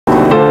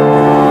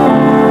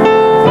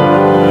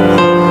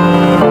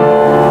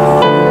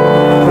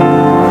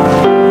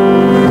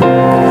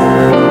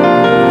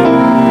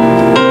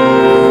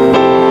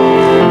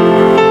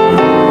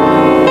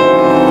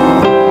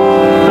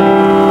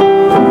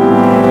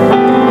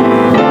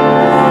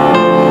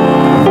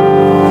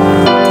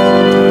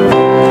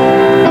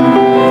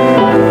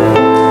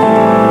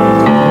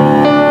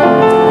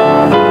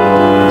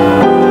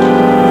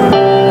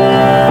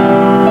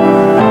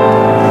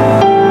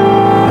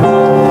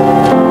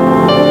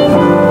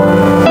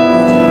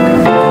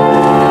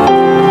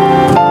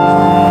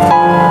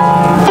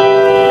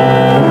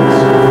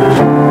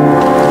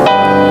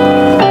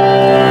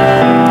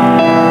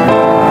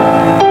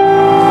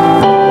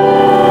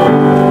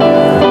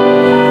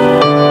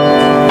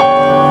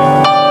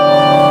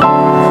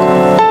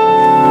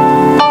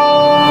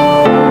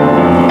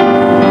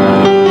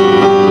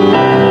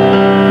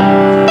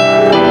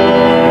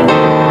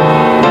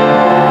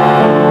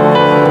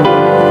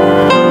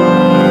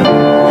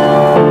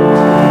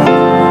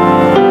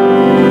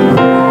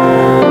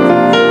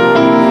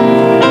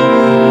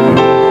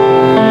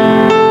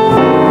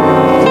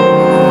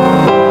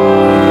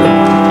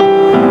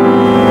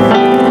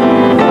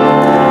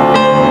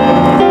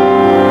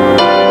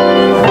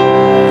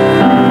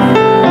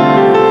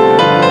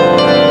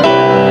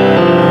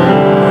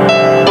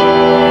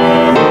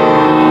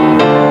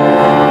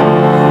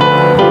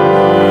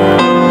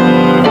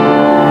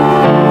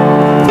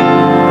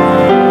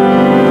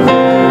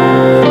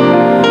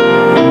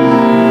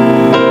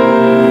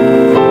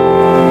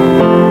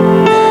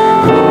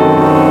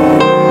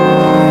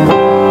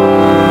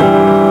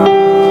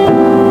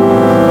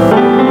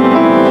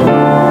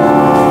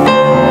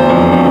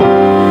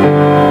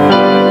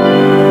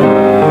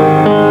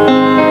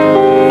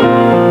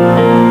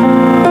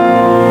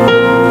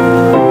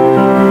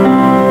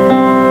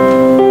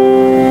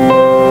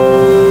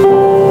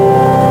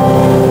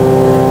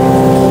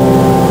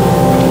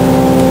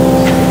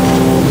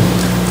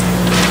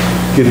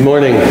Good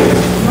morning.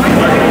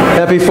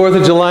 Happy 4th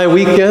of July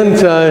weekend.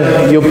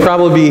 You'll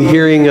probably be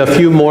hearing a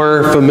few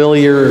more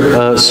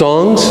familiar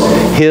songs,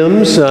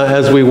 hymns,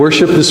 as we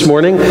worship this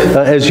morning,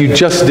 as you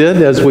just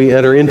did as we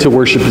enter into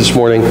worship this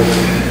morning.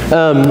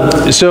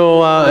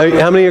 So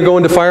how many are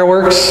going to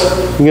fireworks?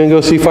 You going to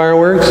go see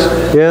fireworks?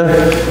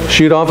 Yeah?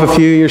 Shoot off a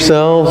few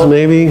yourselves,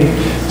 maybe?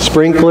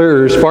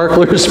 Sprinklers?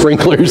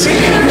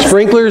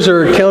 Sprinklers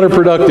are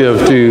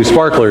counterproductive to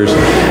sparklers.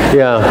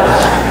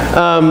 Yeah.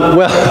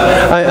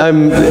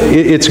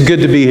 It's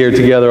good to be here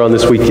together on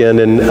this weekend,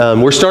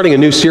 and we're starting a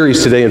new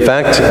series today. In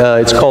fact,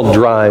 it's called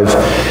Drive.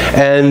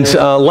 And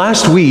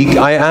last week,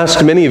 I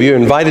asked many of you,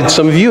 invited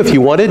some of you, if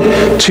you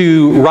wanted,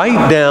 to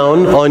write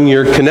down on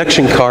your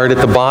connection card at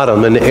the bottom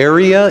an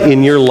area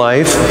in your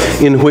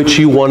life in which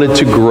you wanted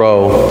to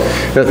grow.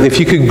 Now, if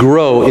you could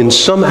grow in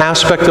some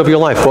aspect of your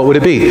life, what would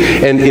it be?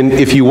 And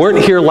if you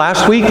weren't here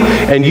last week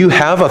and you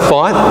have a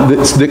thought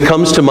that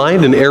comes to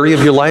mind, an area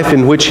of your life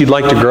in which you'd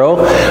like to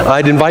grow,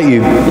 I'd invite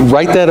you,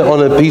 write that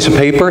on a piece of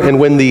paper, and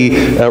when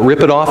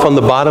rip it off on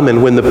the bottom,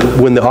 and when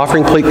the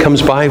offering plate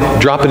comes by,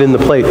 drop it in the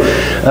plate.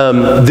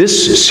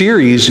 This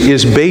series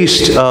is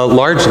based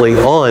largely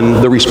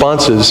on the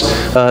responses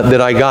that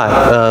I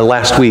got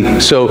last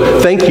week. So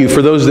thank you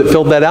for those that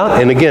filled that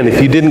out. And again,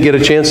 if you didn't get a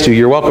chance to,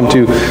 you're welcome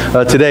to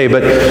today.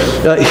 But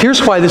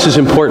here's why this is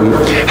important.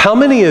 How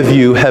many of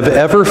you have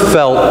ever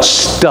felt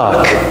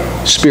stuck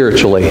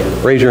spiritually?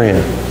 Raise your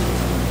hand.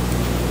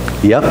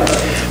 Yep.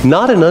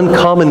 Not an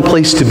uncommon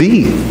place to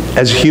be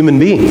as a human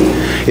being.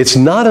 It's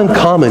not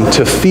uncommon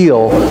to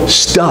feel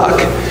stuck.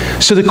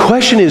 So the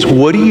question is,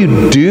 what do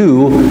you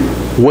do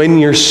when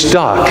you're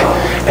stuck?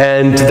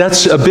 And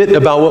that's a bit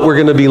about what we're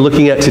going to be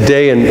looking at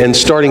today and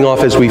starting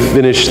off as we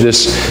finish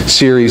this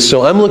series.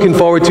 So I'm looking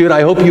forward to it.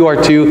 I hope you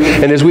are too.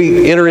 And as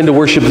we enter into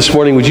worship this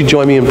morning, would you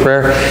join me in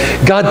prayer?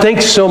 God,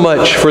 thanks so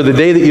much for the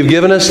day that you've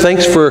given us.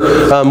 Thanks for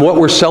what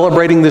we're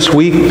celebrating this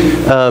week.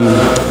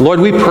 Lord,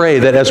 we pray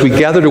that as we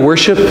gather to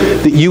worship,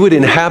 that you would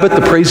inhabit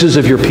the praises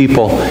of your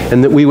people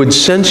and that we would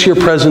sense your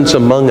presence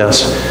among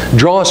us.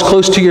 Draw us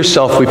close to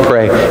yourself, we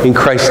pray. In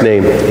Christ's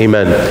name,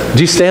 amen.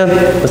 Do you stand?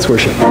 Let's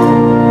worship.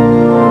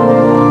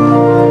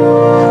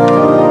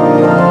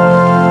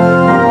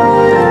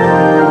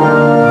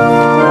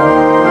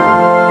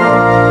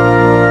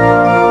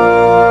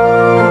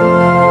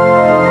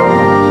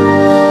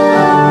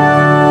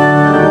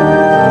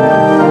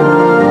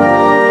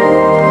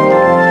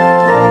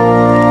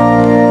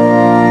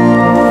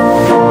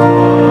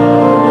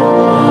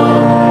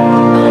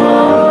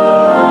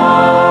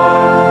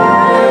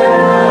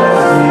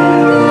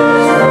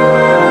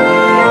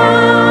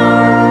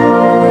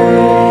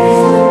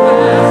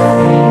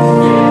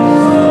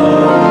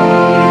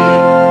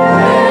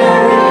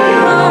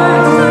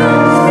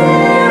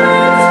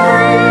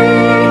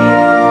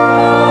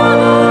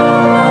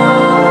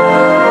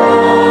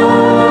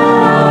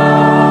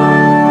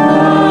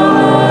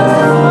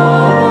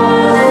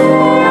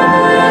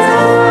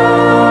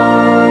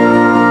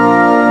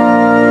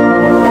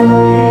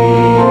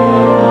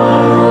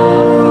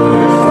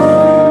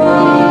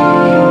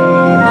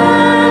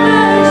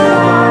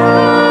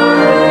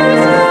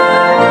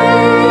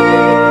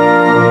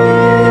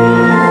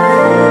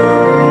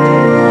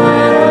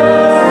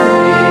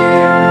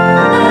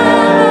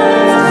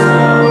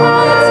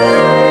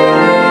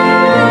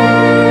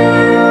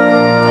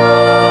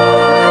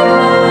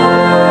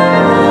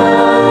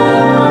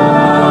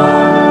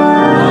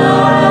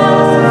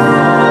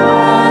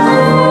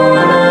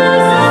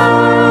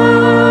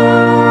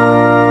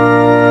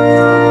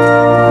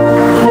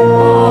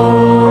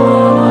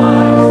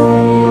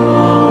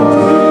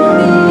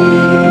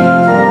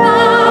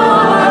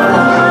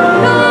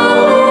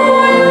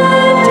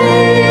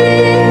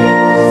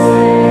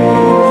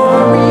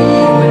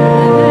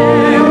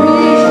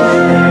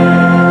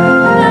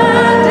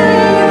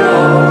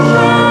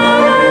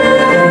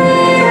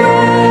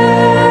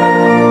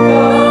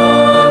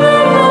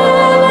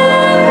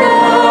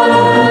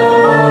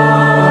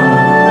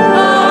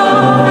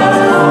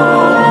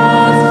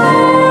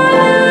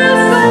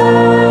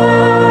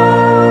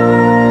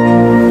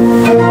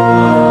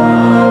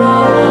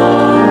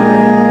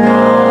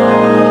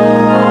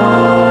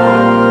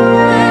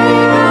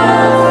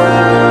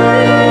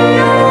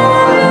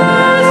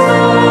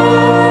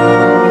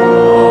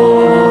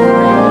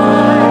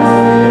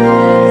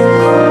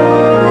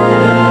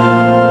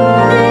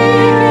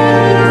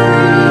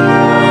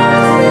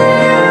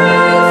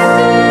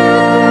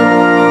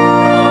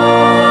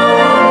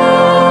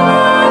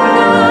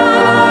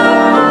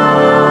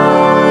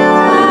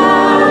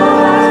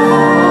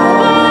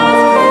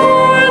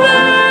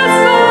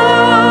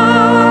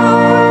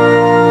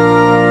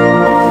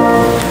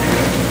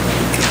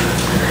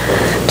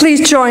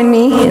 Join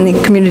me in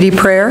the community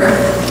prayer.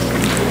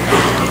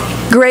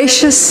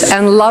 Gracious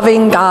and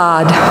loving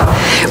God,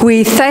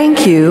 we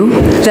thank you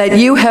that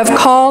you have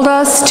called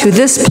us to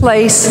this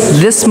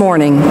place this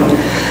morning.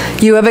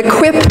 You have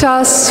equipped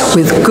us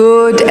with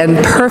good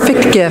and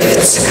perfect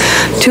gifts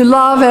to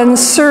love and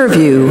serve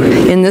you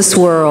in this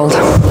world.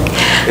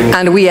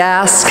 And we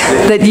ask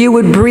that you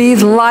would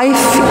breathe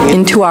life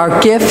into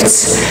our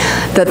gifts,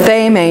 that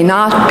they may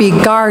not be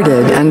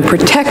guarded and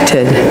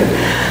protected,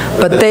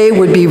 but they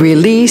would be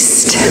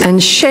released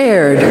and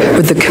shared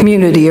with the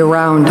community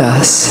around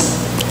us.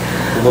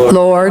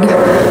 Lord,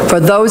 for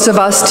those of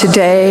us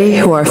today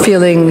who are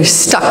feeling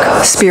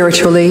stuck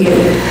spiritually,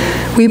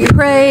 we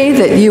pray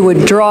that you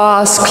would draw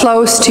us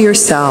close to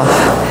yourself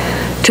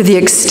to the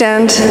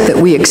extent that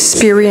we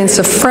experience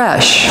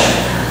afresh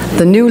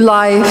the new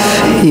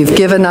life you've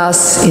given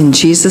us in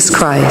Jesus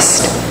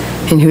Christ,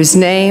 in whose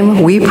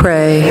name we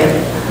pray.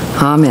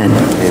 Amen.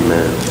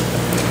 Amen.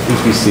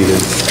 Please be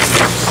seated.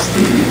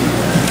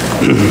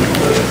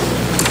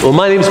 Well,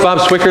 my name is Bob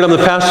Swickert. I'm the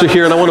pastor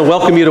here, and I want to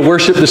welcome you to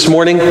worship this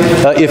morning.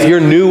 If you're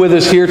new with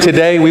us here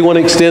today, we want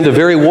to extend a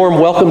very warm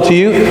welcome to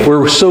you.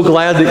 We're so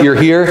glad that you're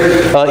here.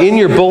 In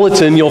your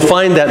bulletin, you'll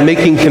find that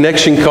Making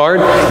Connection card.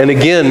 And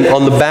again,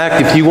 on the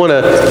back,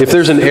 if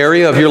there's an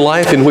area of your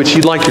life in which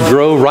you'd like to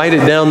grow, write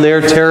it down there,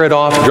 tear it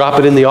off, drop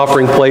it in the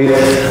offering plate.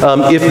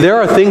 If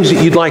there are things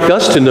that you'd like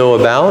us to know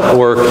about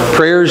or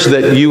prayers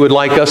that you would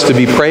like us to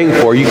be praying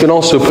for, you can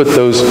also put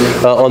those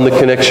on the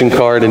connection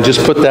card and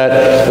just put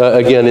that,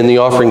 again, in the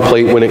offering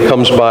plate when it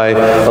comes by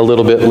a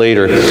little bit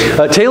later.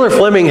 Taylor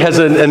Fleming has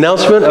an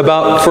announcement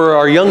for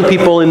our young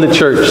people in the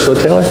church. So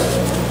Taylor?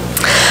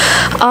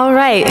 All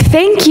right.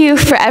 Thank you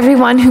for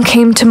everyone who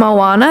came to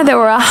Moana. There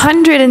were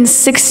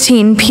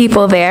 116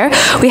 people there.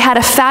 We had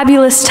a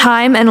fabulous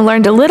time and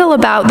learned a little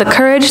about the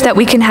courage that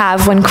we can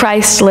have when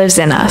Christ lives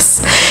in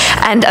us.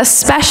 And a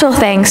special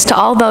thanks to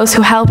all those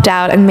who helped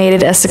out and made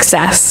it a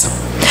success.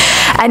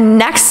 And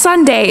next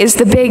Sunday is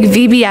the big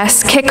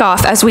VBS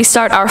kickoff as we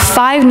start our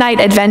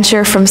 5-night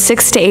adventure from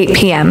 6 to 8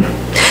 p.m.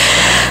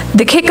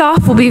 The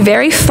kickoff will be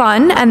very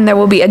fun, and there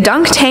will be a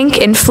dunk tank,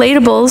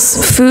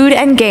 inflatables, food,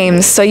 and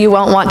games, so you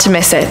won't want to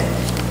miss it.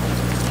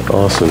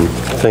 Awesome.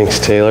 Thanks,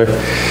 Taylor.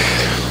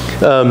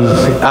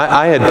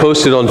 I had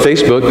posted on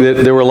Facebook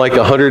that there were like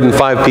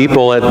 105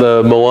 people at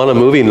the Moana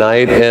movie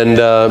night,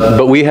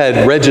 but we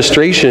had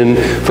registration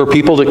for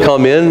people to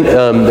come in,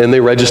 and they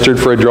registered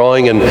for a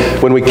drawing, and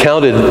when we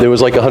counted, there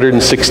was like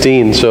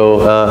 116,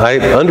 so I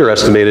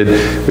underestimated,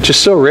 which is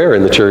so rare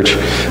in the church.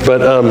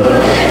 But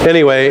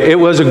anyway, it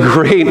was a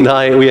great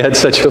night. We had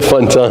such a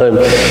fun time.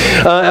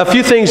 A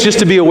few things just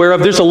to be aware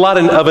of. There's a lot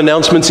of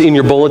announcements in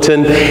your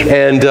bulletin,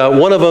 and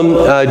one of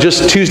them,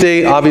 just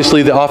Tuesday,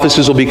 obviously the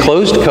offices will be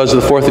closed because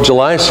of the 4th of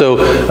July, so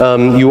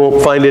you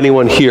won't find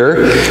anyone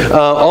here.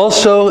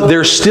 Also,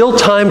 there's still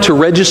time to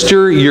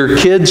register your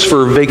kids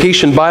for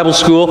Vacation Bible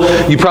School.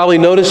 You probably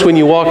noticed when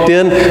you walked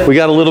in, we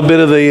got a little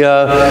bit of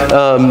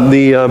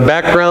the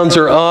backgrounds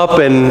are up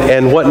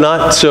and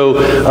whatnot, so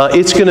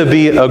it's going to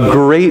be a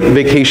great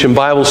Vacation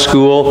Bible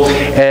School,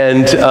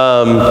 and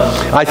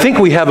I think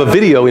we have a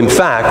video, in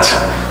fact,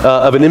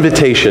 of an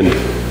invitation.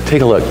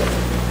 Take a look.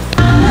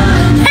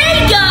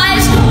 Hey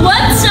guys,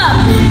 what's up?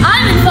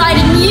 I'm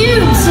inviting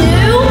you to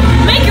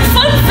make your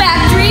fun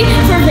factory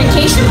for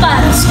Vacation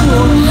Bible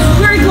School.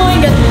 We're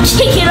going to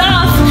kick it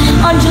off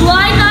on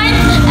July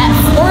 9th at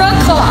 4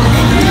 o'clock.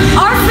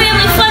 Our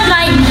family fun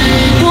night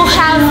will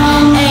have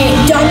a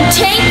dunk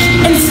tank,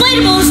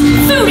 inflatables,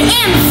 food,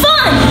 and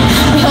fun.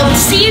 We hope to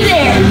see you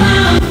there.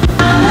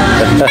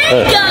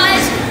 Hey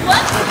guys,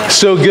 what?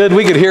 So good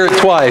we could hear it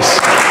twice.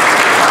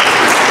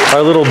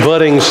 Our little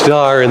budding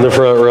star in the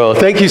front row.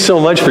 Thank you so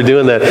much for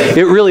doing that.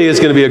 It really is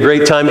going to be a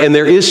great time, and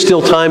there is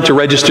still time to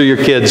register your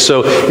kids.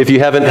 So if you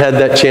haven't had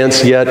that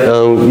chance yet,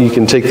 you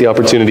can take the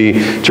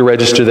opportunity to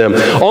register them.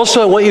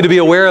 Also, I want you to be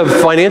aware of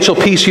Financial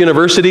Peace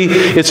University.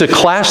 It's a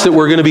class that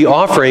we're going to be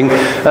offering.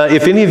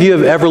 If any of you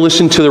have ever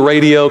listened to the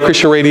radio,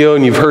 Christian radio,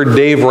 and you've heard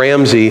Dave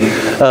Ramsey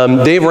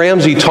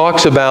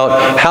talks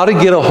about how to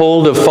get a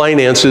hold of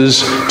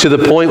finances to the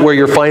point where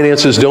your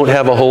finances don't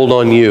have a hold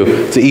on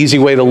you. It's an easy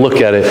way to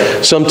look at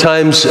it. Sometimes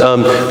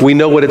we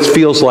know what it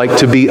feels like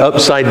to be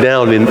upside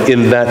down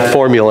in that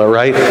formula,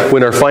 right?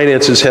 When our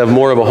finances have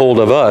more of a hold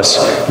of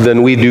us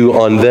than we do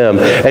on them.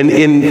 And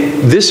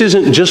this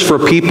isn't just for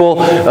people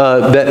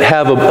that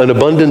have an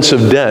abundance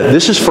of debt.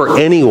 This is for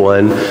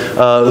anyone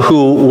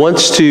who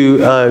wants to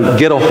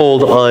get a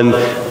hold on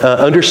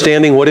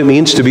understanding what it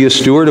means to be a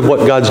steward of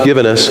what God's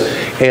given us,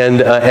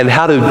 and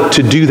how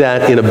to do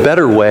that in a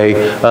better way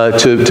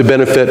to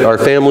benefit our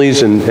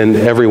families and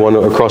everyone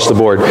across the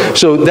board.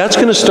 So that's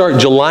going to start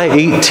July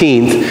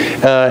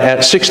 18th at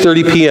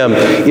 6:30 p.m.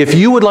 If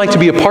you would like to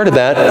be a part of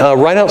that,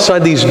 right outside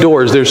these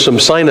doors, there's some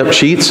sign-up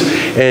sheets,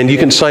 and you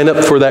can sign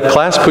up for that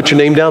class, put your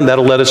name down.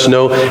 That'll let us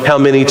know how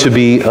many to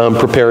be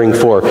preparing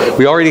for.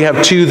 We already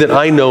have 2 that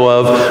I know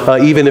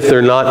of, even if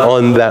they're not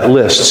on that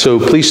list. So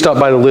please stop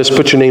by the list,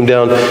 put your name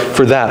down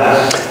for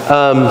that.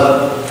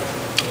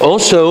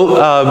 Also,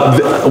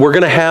 we're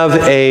going to have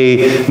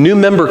a new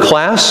member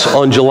class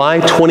on July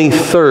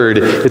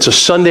 23rd. It's a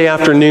Sunday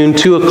afternoon,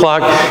 2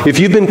 o'clock. If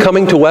you've been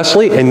coming to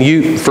Wesley and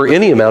for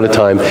any amount of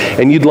time,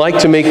 and you'd like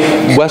to make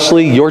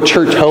Wesley your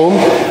church home,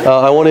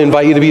 I want to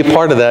invite you to be a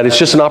part of that. It's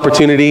just an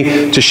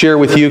opportunity to share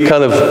with you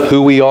kind of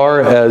who we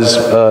are as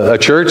a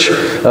church,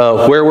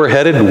 where we're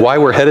headed, why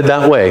we're headed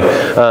that way.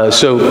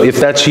 So if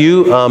that's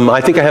you,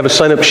 I think I have a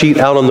sign-up sheet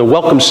out on the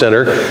Welcome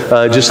Center.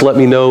 Just let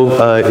me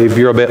know if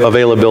your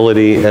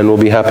availability, and we'll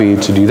be happy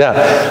to do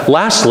that.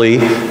 Lastly,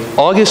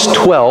 August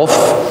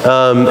 12th,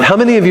 how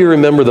many of you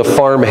remember the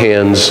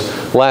farmhands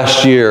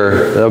last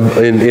year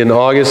in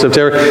August,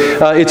 September?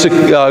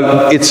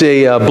 It's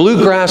a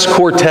bluegrass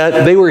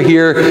quartet. They were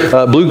here.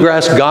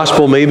 Bluegrass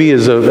gospel maybe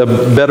is a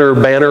better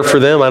banner for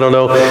them. I don't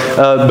know.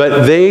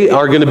 But they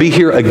are going to be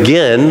here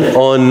again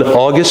on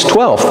August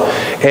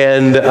 12th.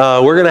 And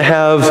we're going to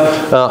have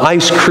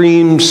ice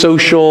cream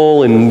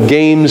social and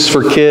games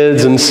for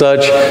kids and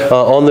such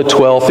on the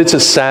 12th. It's a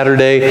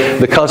Saturday.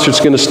 The concert's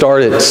going to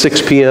start at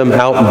 6 p.m.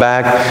 out and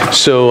back.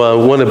 So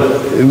I want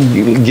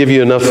to give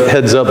you enough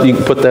heads up. You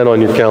can put that on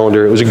your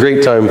calendar. It was a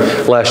great time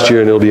last year,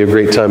 and it'll be a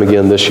great time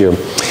again this year.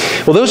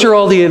 Well, those are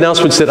all the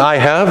announcements that I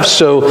have.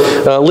 So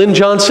Lynn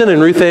Johnson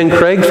and Ruth Ann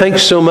Craig,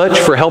 thanks so much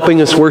for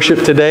helping us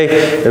worship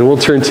today. And we'll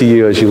turn to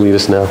you as you lead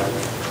us now.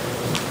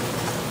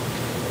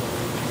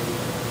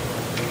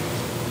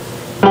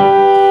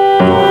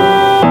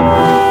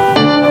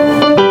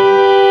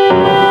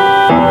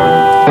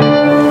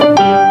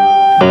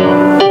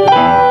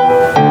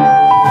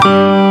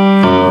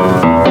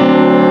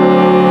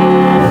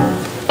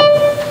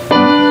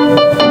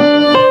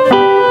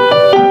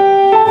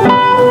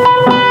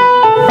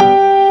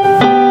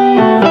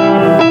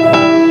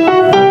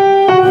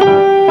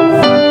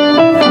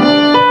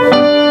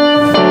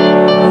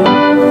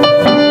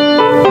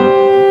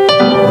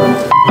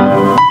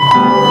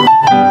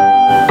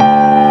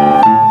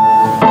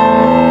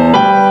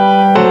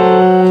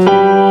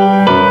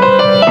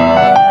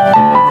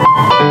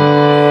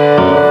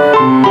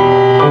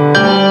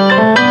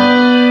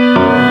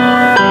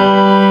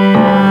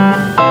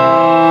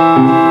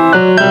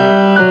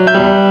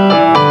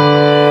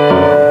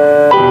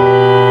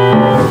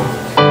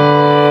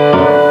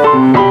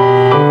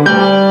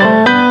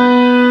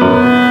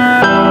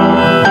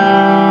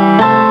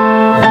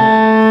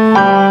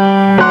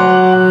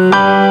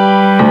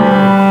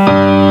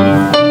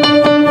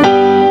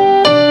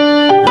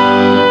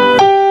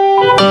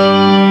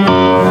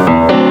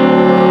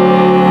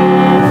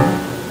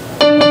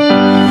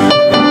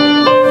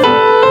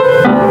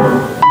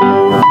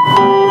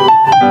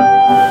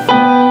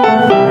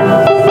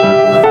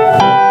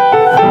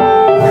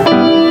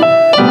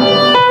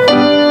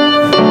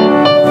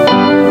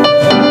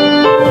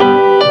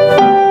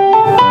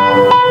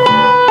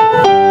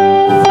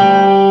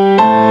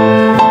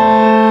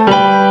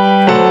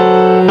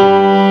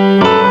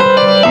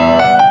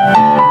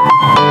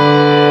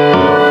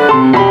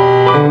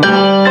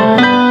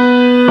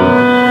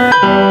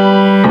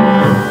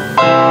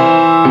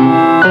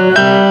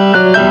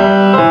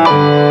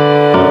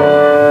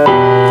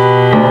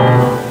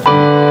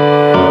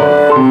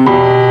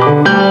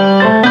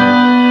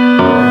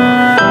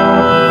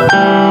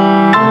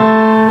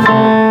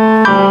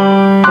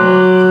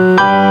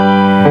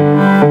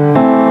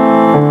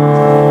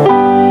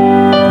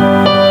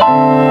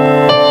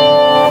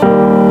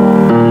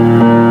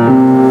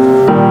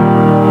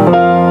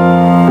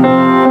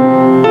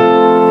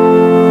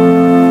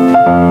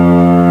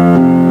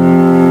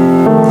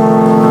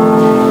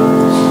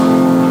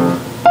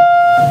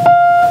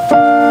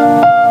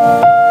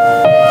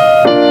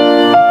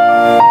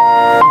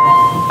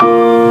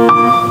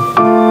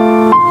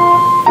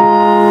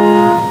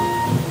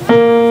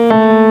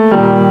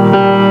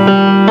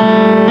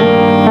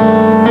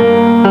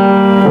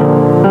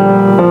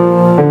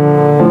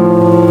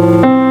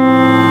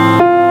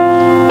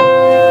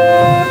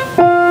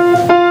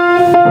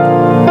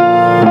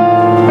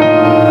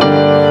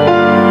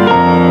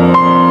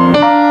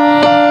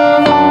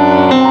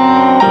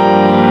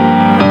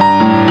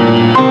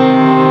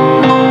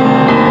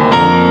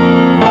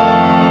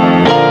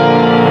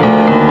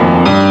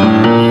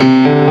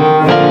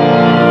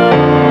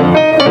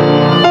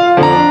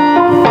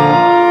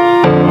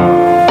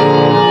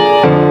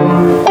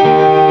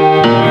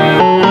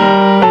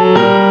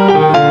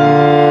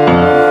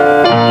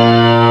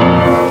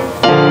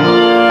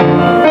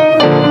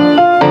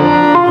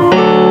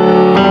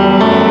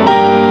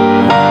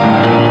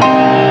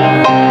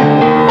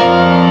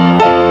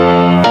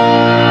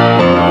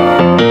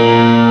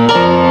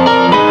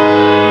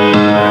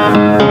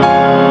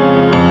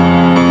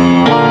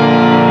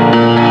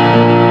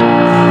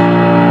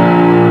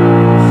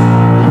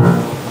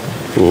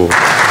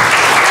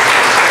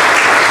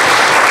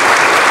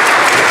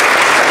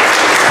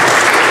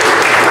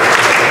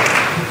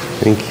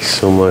 Thank you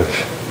so much.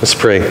 Let's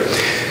pray.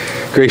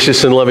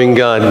 Gracious and loving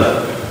God,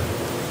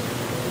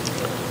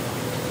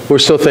 we're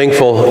so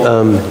thankful,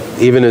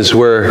 even as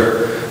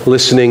we're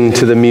listening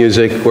to the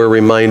music, we're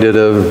reminded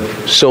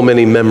of so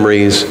many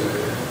memories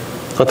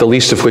not the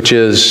least of which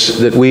is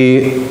that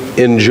we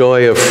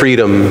enjoy a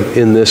freedom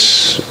in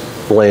this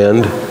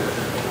land.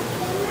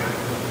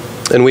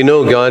 And we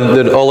know, God,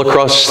 that all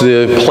across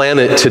the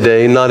planet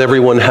today, not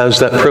everyone has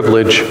that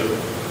privilege.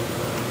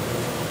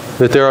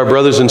 That there are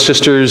brothers and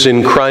sisters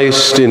in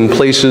Christ in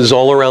places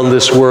all around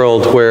this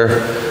world where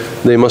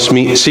they must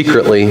meet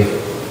secretly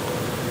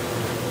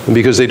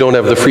because they don't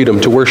have the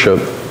freedom to worship.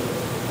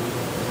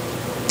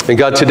 And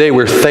God, today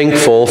we're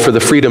thankful for the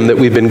freedom that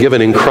we've been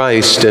given in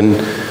Christ,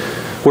 and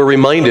we're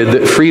reminded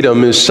that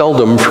freedom is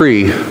seldom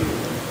free,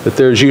 that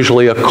there's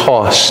usually a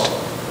cost.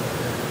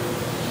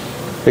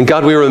 And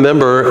God, we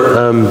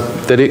remember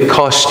that it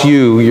cost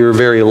you your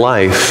very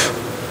life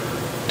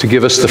to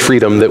give us the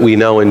freedom that we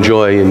now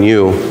enjoy in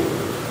you.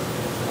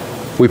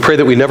 We pray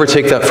that we never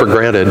take that for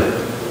granted.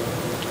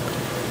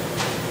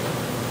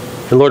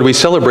 And Lord, we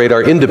celebrate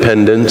our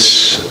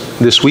independence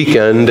this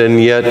weekend,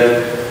 and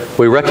yet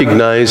we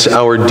recognize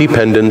our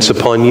dependence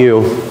upon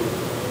you.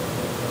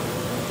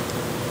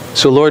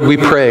 So Lord, we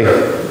pray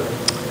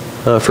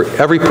for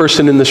every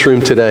person in this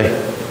room today.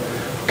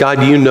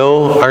 God, you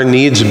know our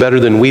needs better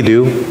than we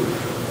do.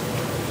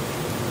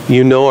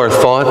 You know our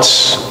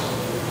thoughts.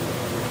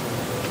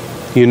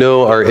 You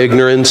know our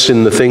ignorance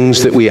in the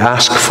things that we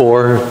ask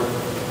for.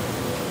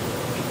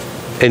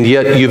 And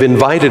yet you've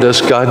invited us,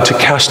 God, to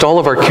cast all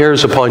of our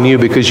cares upon you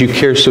because you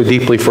care so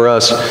deeply for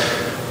us.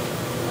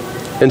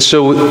 And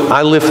so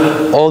I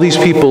lift all these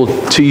people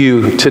to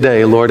you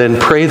today, Lord, and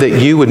pray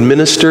that you would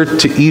minister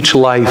to each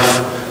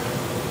life.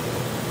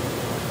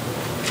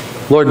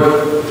 Lord,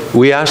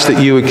 we ask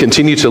that you would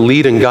continue to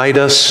lead and guide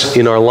us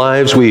in our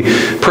lives. We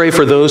pray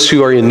for those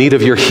who are in need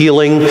of your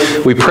healing.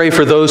 We pray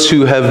for those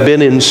who have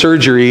been in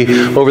surgery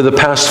over the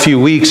past few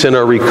weeks and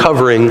are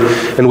recovering.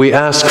 And we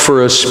ask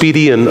for a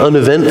speedy and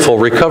uneventful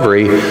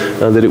recovery,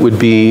 that it would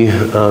be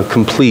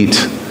complete.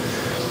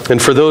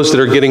 And for those that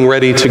are getting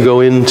ready to go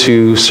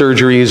into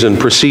surgeries and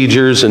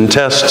procedures and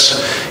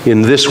tests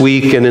in this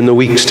week and in the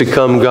weeks to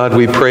come, God,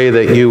 we pray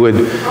that you would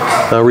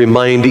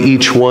remind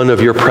each one of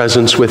your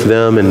presence with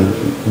them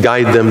and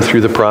guide them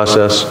through the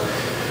process.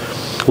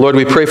 Lord,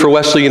 we pray for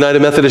Wesley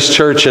United Methodist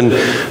Church and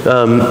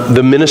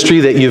the ministry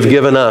that you've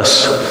given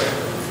us.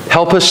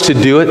 Help us to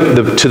do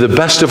it to the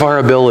best of our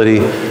ability.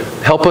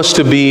 Help us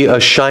to be a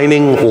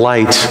shining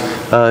light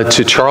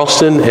to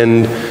Charleston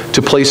and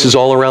to places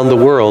all around the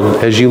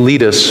world as you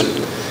lead us.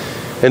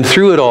 And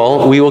through it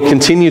all, we will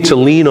continue to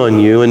lean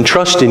on you and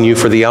trust in you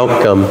for the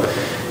outcome,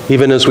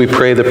 even as we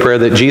pray the prayer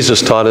that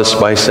Jesus taught us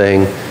by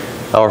saying,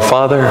 Our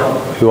Father,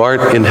 who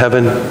art in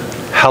heaven,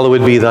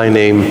 hallowed be thy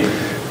name.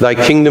 Thy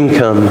kingdom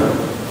come,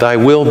 thy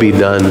will be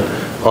done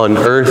on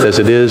earth as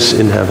it is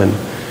in heaven.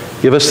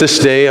 Give us this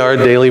day our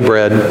daily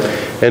bread,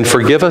 and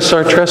forgive us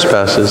our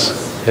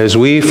trespasses, as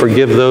we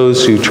forgive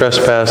those who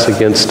trespass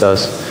against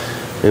us.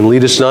 And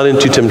lead us not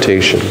into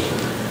temptation,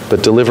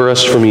 but deliver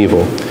us from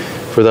evil.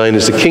 For thine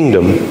is the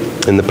kingdom,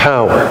 and the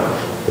power,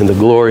 and the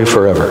glory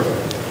forever.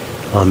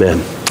 Amen.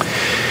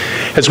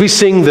 As we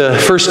sing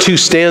the first two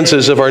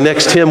stanzas of our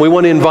next hymn, we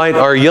want to invite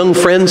our young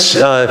friends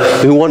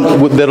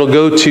that'll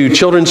go to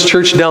Children's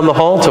Church down the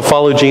hall to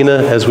follow Gina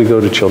as we go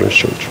to Children's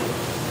Church.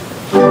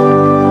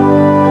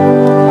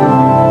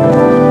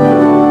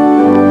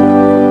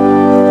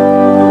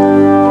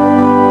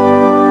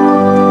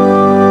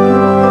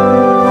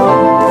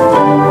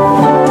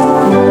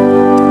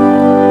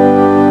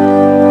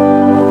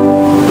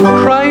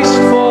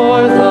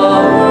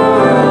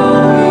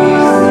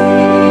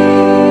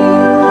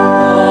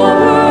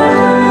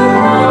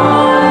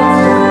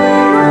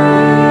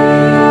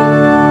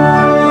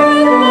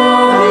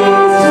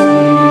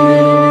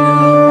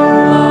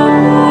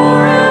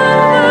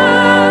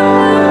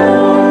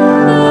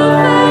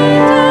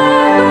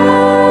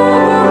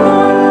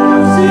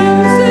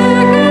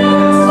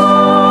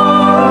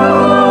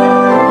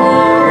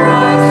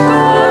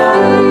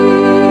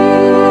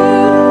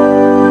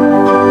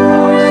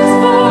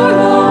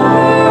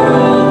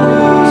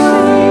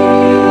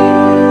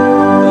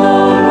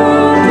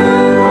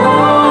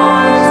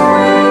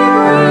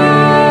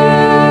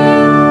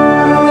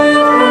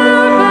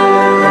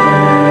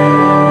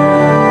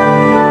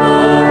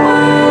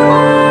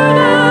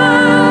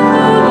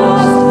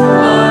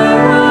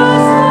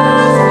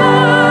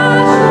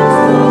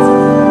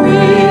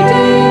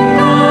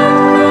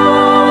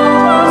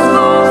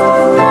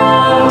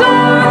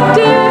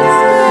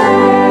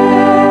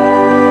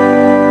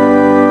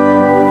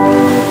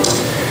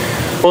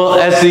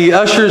 The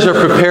ushers are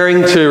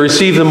preparing to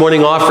receive the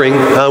morning offering.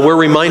 We're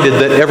reminded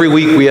that every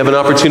week we have an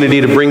opportunity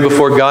to bring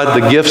before God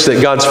the gifts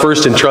that God's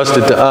first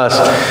entrusted to us.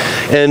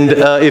 And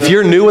if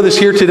you're new with us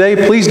here today,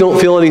 please don't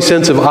feel any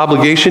sense of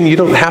obligation. You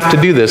don't have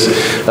to do this.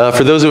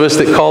 For those of us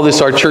that call this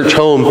our church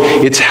home,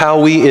 it's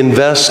how we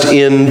invest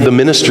in the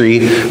ministry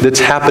that's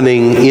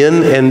happening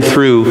in and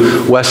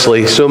through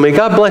Wesley. So may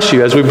God bless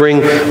you as we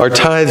bring our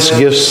tithes,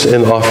 gifts,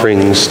 and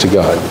offerings to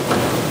God.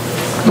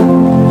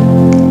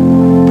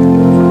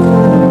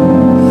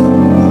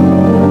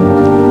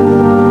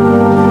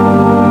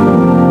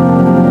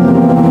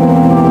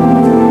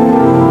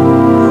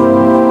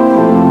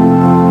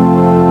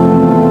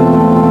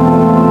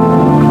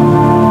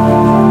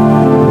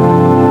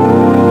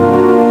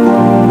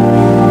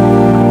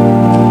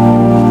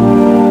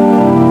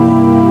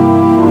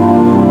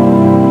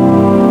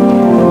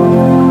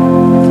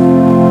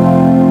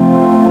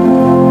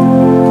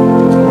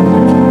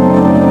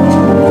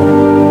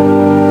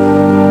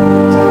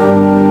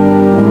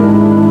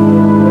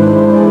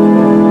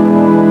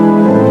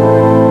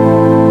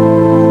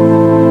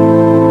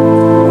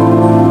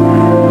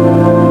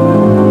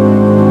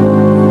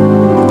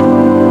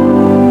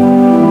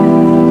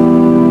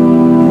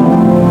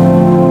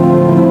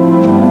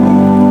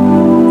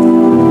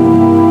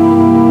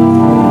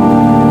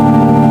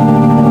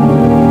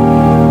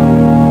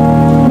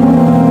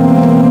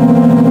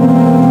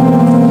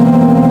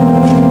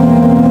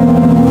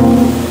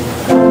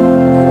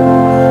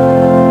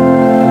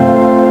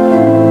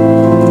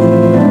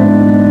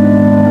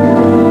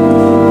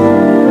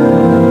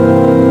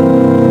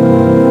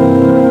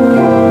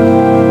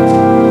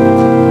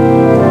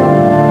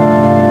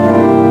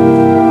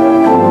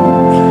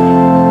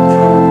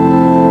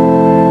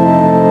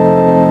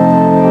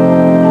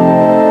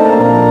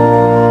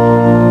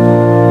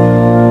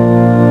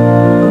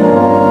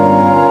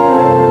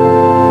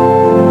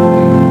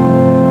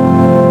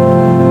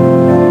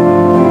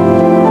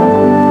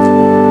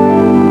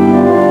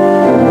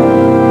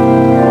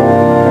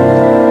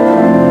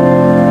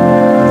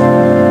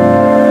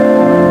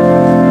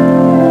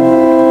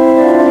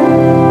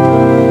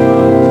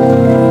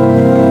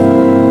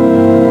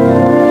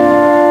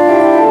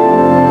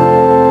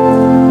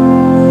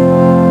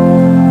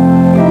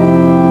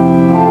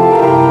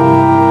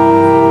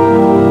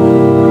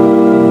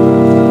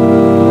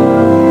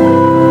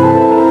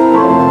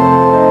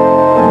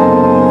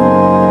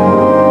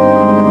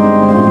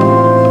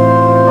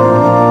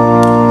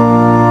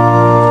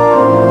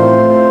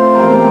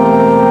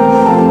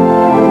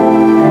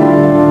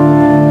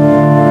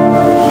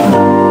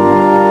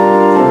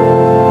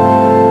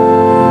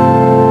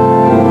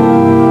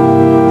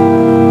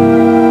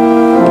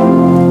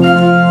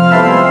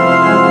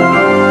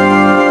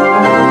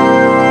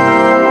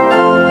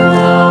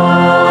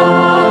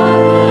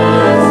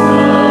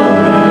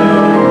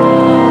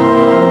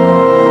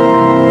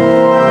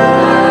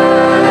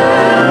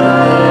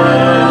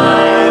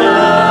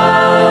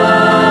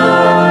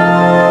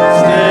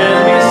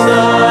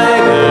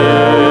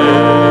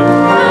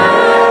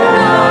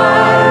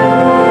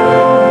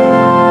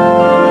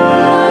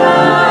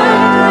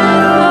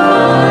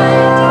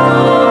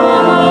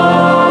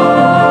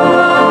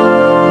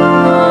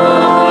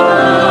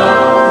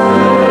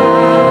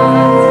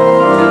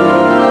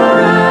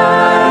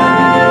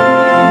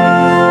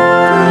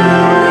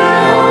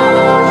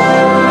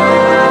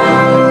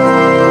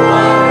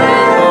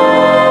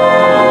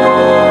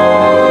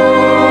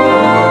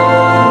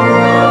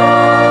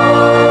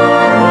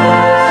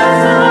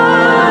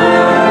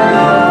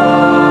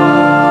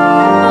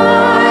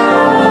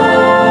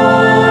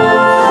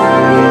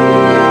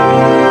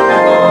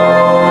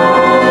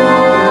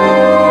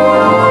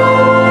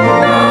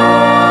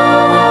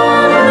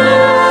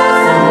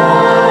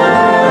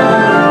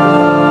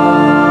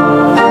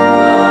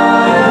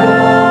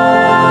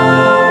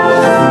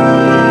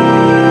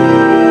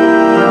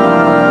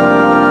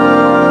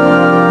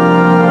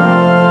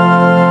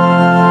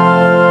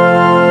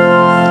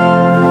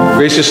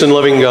 Gracious and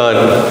loving God,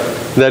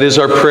 that is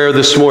our prayer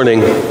this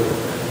morning,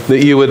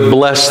 that you would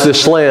bless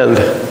this land.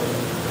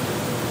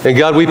 And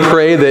God, we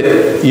pray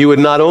that you would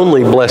not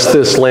only bless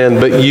this land,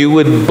 but you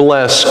would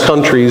bless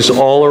countries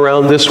all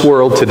around this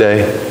world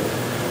today.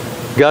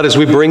 God, as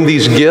we bring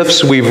these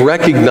gifts, we've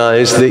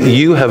recognized that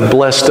you have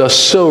blessed us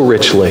so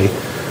richly.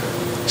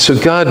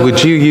 So God,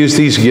 would you use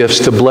these gifts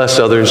to bless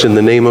others in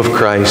the name of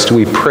Christ?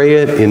 We pray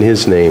it in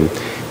his name.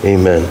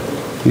 Amen.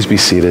 Please be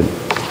seated.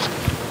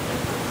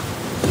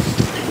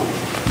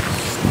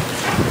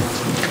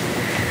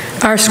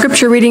 Our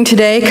scripture reading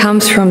today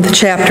comes from the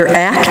chapter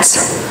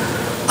Acts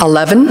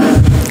 11,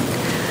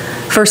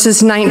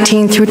 verses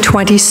 19 through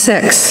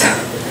 26.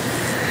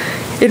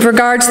 It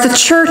regards the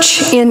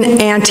church in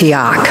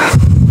Antioch.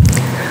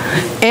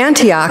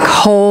 Antioch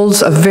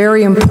holds a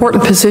very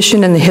important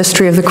position in the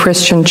history of the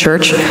Christian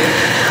church.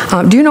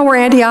 Do you know where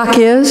Antioch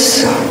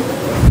is?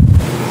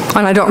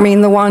 And I don't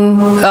mean the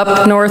one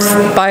up north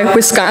by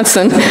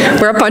Wisconsin,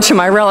 where a bunch of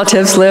my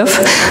relatives live.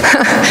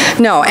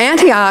 No,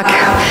 Antioch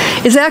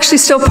is actually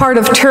still part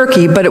of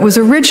Turkey, but it was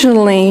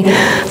originally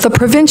the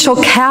provincial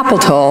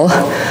capital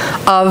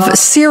of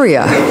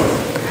Syria,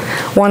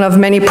 one of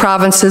many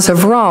provinces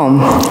of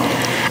Rome.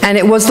 And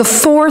it was the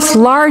fourth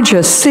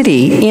largest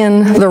city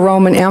in the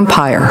Roman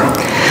Empire.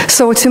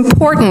 So it's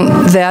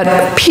important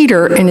that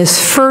Peter, in his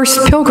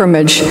first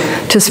pilgrimage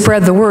to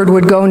spread the word,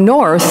 would go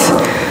north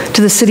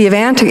to the city of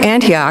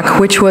Antioch,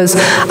 which was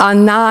a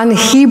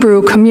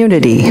non-Hebrew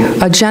community,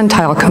 a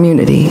Gentile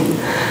community.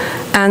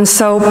 And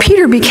so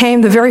Peter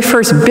became the very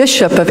first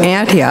bishop of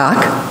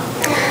Antioch,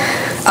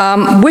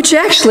 which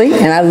actually,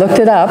 and I looked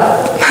it up,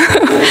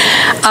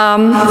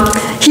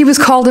 he was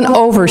called an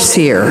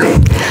overseer.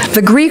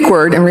 The Greek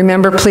word, and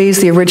remember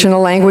please, the original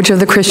language of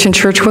the Christian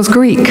church was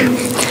Greek,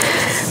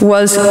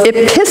 was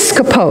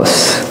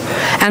episkopos.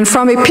 And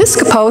from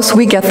episkopos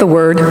we get the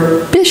word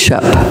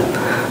bishop,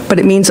 but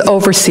it means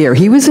overseer.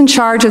 He was in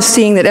charge of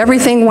seeing that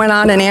everything went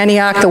on in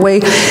Antioch the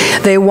way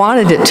they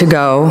wanted it to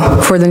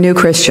go for the new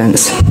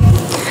Christians.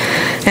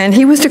 And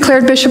he was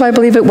declared bishop, I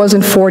believe it was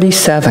in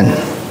 47.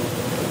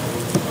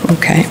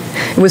 Okay.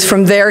 It was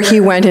from there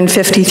he went in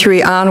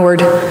 53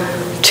 onward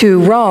to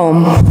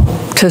Rome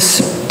to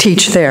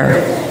teach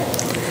there.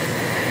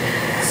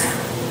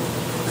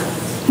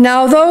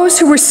 Now those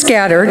who were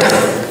scattered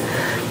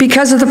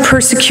because of the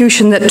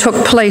persecution that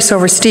took place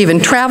over Stephen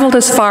traveled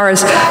as far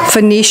as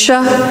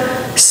Phoenicia,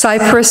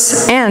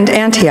 Cyprus, and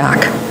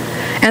Antioch,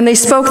 and they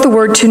spoke the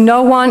word to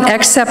no one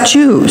except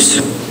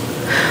Jews.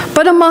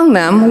 But among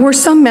them were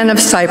some men of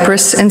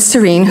Cyprus and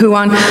Cyrene who,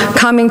 on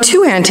coming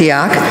to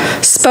Antioch,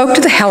 spoke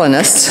to the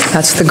Hellenists,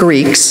 that's the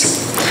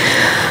Greeks,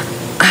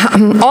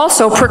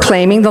 also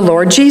proclaiming the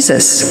Lord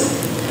Jesus.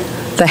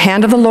 The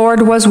hand of the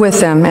Lord was with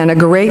them, and a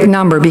great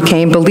number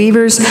became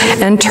believers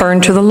and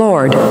turned to the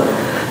Lord.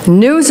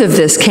 News of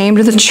this came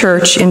to the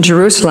church in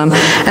Jerusalem,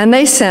 and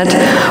they sent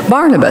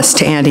Barnabas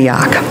to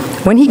Antioch.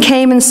 When he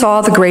came and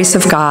saw the grace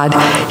of God,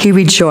 he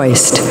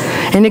rejoiced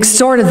and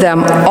exhorted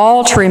them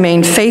all to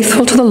remain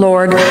faithful to the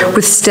Lord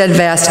with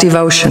steadfast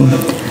devotion.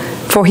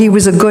 For he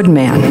was a good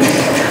man,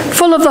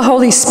 full of the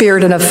Holy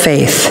Spirit and of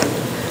faith,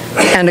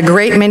 and a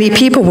great many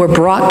people were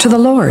brought to the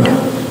Lord.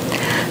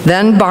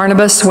 Then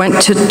Barnabas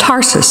went to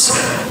Tarsus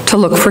to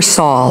look for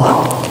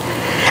Saul.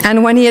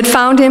 And when he had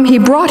found him, he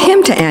brought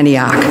him to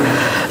Antioch.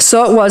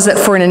 So it was that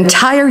for an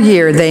entire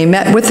year they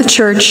met with the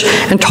church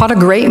and taught a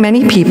great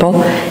many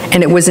people,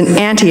 and it was in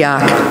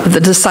Antioch that the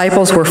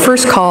disciples were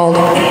first called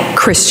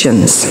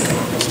Christians.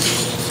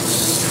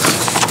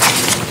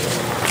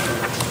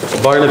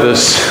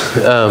 Barnabas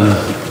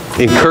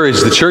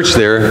encouraged the church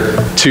there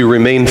to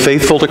remain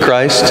faithful to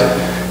Christ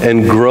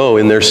and grow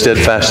in their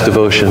steadfast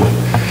devotion.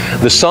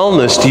 The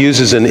psalmist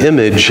uses an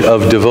image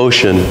of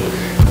devotion.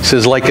 He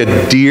says, like a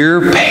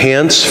deer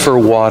pants for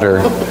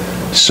water,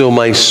 so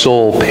my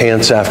soul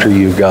pants after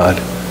you, God.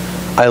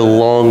 I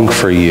long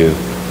for you.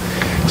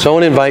 So I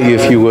want to invite you,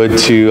 if you would,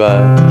 to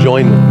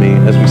join with me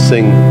as we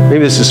sing.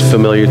 Maybe this is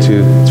familiar to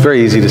you. It's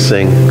very easy to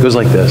sing. It goes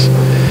like this.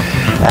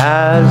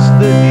 As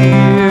the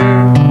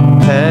deer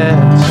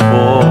pants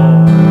for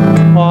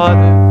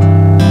water,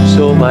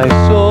 so my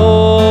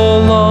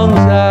soul longs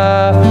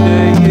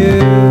after you.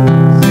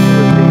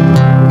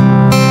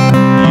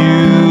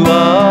 You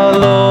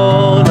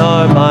alone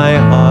are my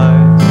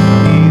heart's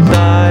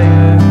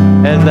desire,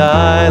 and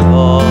I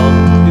long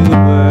to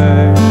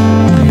worship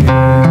you.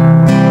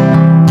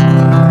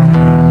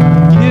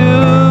 You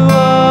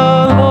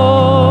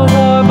alone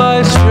are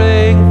my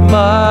strength,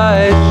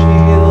 my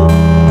shield.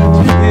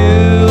 To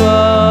you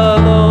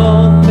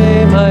alone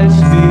may my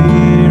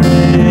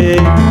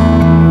spirit.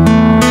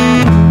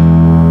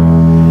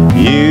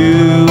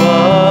 You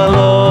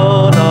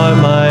alone are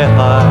my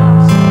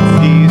heart's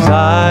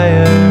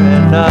desire,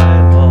 and I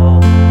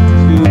long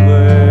to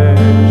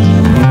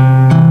worship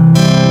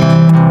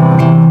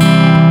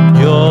you.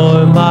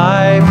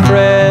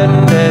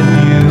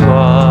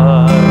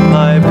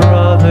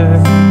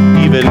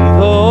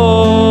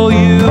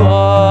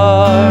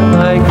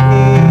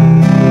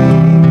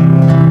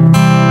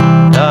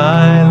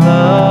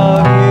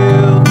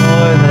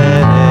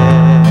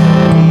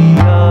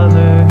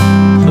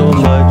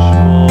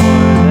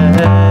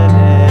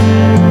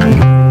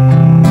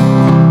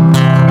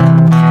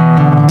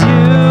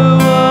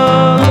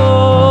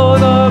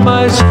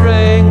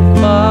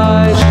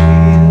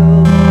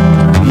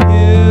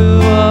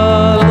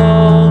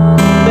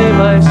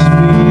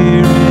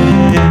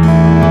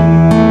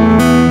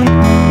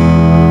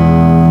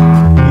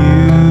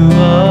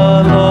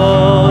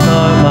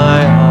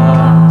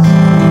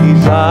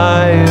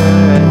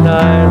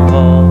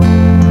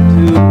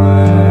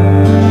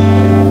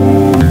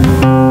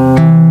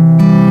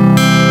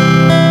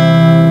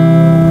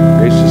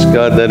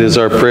 that is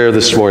our prayer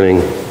this morning.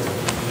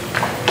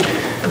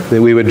 That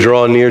we would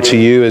draw near to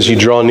you as you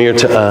draw near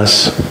to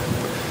us.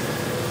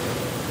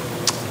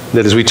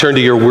 That as we turn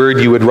to your word,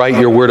 you would write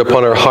your word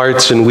upon our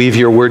hearts and weave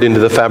your word into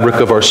the fabric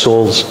of our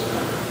souls.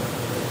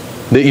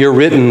 That your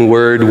written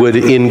word would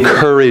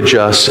encourage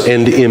us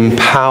and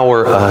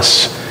empower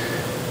us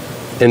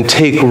and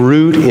take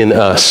root in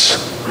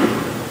us.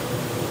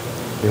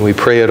 And we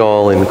pray it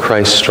all in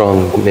Christ's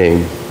strong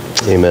name.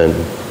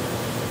 Amen.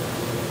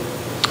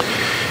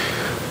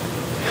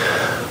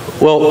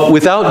 Well,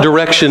 without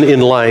direction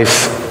in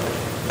life,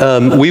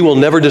 we will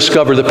never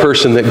discover the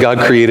person that God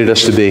created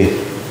us to be.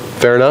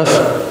 Fair enough?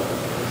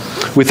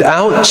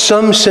 Without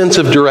some sense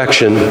of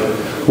direction,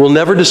 we'll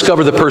never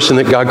discover the person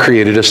that God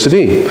created us to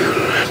be.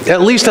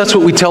 At least that's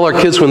what we tell our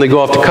kids when they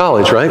go off to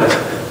college, right?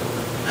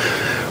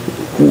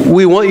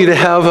 We want you to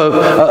have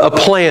a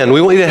plan.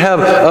 We want you to have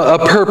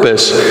a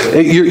purpose.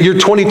 Your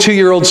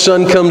 22-year-old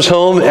son comes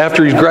home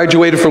after he's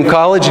graduated from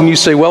college, and you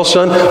say, well,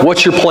 son,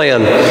 what's your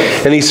plan?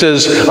 And he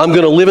says, I'm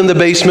going to live in the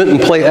basement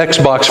and play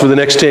Xbox for the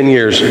next 10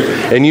 years.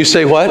 And you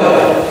say, what?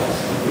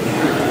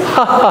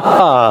 Ha ha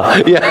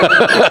ha.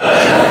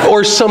 Yeah.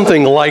 Or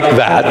something like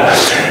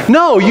that.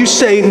 No, you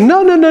say,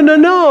 no.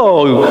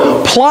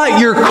 Plot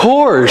your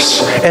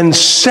course and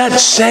set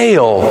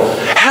sail.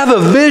 Have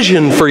a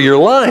vision for your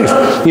life.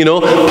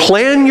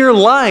 Plan your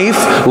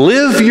life,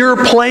 live your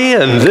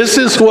plan. This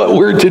is what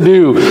we're to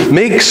do.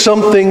 Make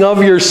something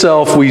of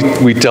yourself,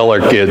 we tell our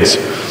kids.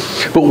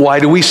 But why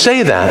do we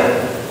say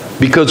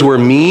that? Because we're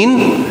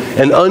mean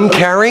and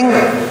uncaring?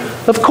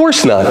 Of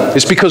course not.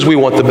 It's because we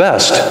want the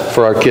best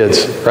for our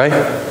kids, right?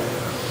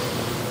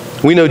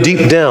 We know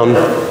deep down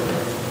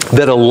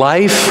that a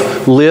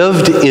life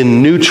lived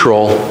in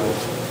neutral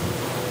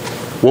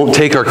won't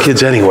take our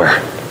kids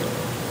anywhere.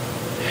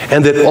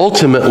 And that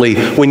ultimately,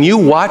 when you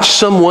watch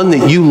someone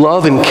that you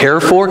love and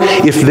care for,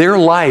 if their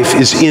life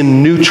is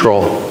in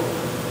neutral,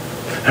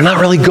 they're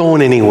not really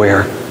going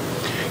anywhere.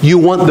 You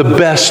want the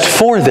best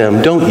for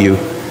them, don't you?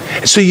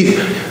 So you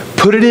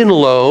put it in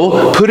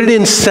low, put it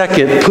in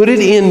second, put it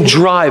in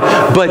drive,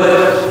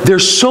 but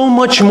there's so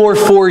much more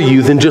for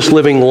you than just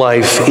living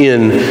life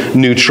in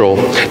neutral.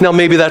 Now,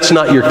 maybe that's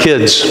not your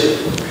kids.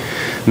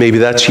 Maybe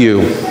that's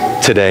you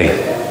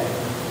today.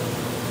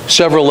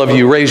 Several of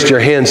you raised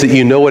your hands that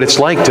you know what it's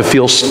like to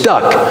feel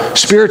stuck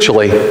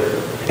spiritually.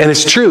 And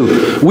it's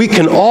true. We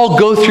can all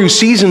go through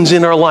seasons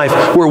in our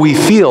life where we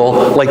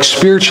feel like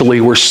spiritually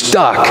we're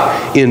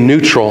stuck in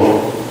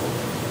neutral.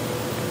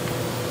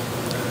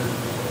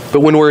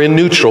 But when we're in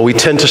neutral, we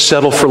tend to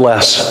settle for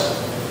less.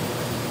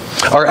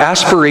 Our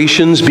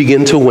aspirations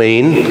begin to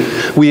wane.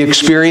 We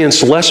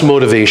experience less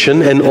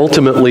motivation, and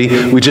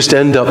ultimately, we just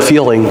end up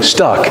feeling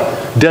stuck,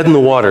 dead in the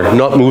water,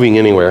 not moving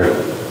anywhere.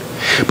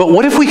 But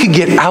what if we could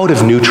get out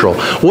of neutral?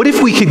 What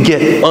if we could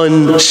get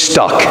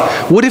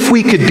unstuck? What if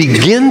we could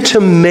begin to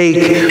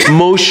make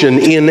motion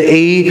in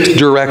a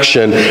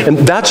direction? And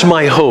that's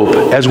my hope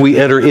as we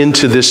enter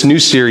into this new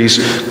series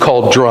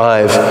called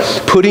Drive,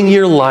 putting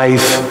your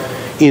life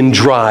in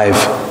drive.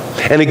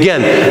 And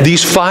again,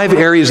 these 5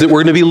 areas that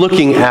we're going to be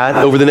looking at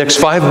over the next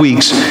 5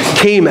 weeks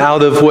came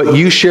out of what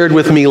you shared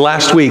with me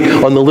last week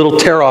on the little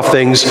tear-off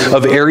things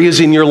of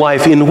areas in your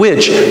life in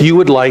which you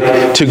would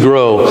like to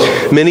grow.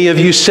 Many of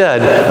you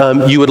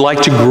said you would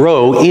like to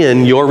grow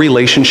in your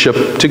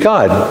relationship to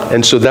God.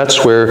 And so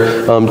that's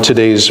where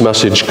today's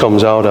message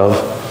comes out of.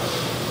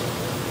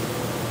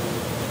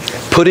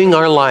 Putting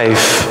our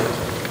life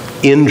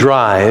in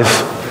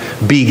drive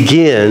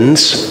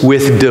begins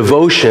with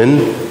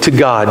devotion to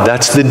God.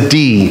 That's the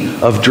D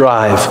of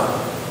drive.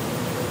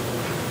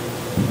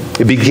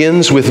 It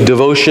begins with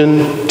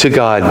devotion to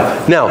God.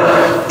 Now,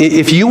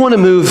 if you want to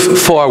move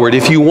forward,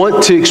 if you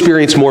want to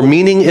experience more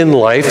meaning in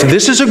life,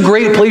 this is a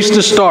great place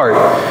to start.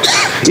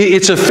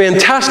 It's a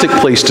fantastic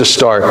place to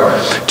start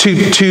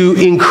to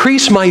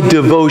increase my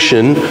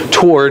devotion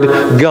toward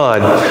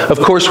God. Of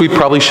course, we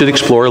probably should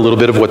explore a little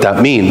bit of what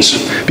that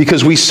means,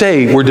 because we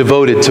say we're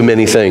devoted to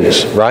many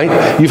things,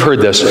 right? You've heard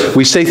this.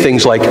 We say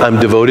things like, I'm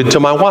devoted to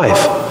my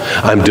wife.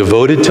 I'm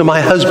devoted to my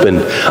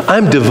husband.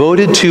 I'm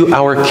devoted to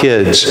our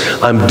kids.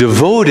 I'm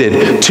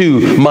devoted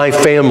to my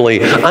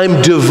family.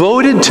 I'm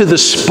devoted to the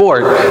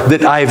sport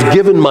that I've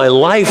given my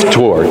life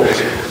toward.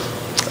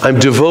 I'm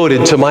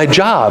devoted to my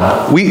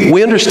job.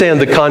 We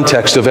understand the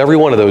context of every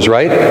one of those,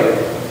 right?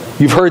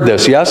 You've heard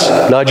this, yes?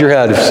 Nod your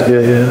head.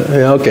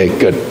 Yeah, okay,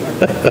 good.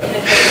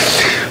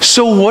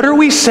 So what are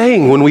we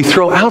saying when we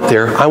throw out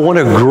there, I want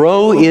to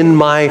grow in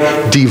my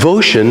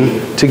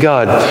devotion to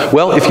God?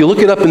 Well, if you look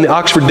it up in the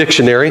Oxford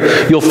Dictionary,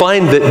 you'll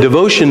find that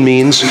devotion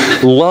means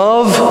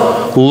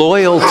love,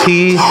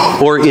 loyalty,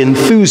 or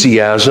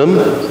enthusiasm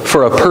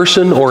for a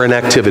person or an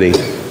activity.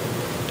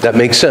 That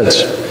makes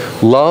sense.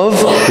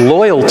 Love,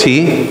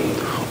 loyalty,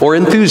 or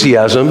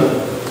enthusiasm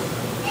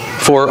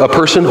for a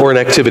person or an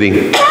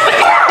activity.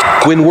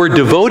 When we're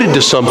devoted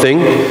to something,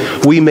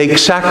 we make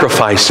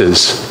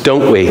sacrifices,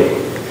 don't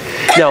we?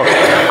 Now,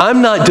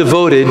 I'm not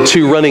devoted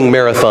to running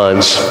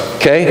marathons,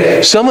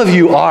 okay? Some of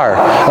you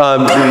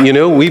are. You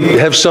know, we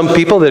have some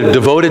people that are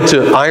devoted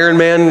to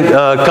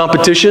Ironman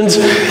competitions.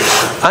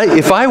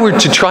 If I were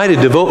to try to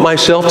devote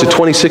myself to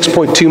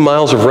 26.2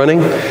 miles of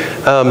running,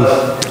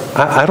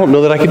 I don't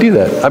know that I could do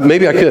that.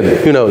 Maybe I could,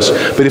 who knows.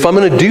 But if I'm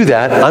going to do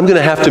that, I'm going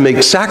to have to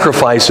make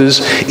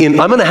sacrifices. I'm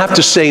going to have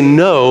to say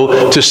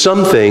no to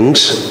some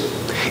things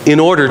in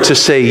order to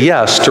say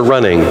yes to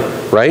running,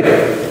 right?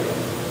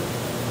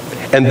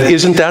 And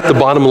isn't that the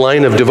bottom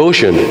line of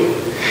devotion?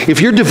 If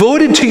you're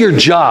devoted to your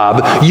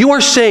job, you are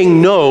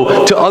saying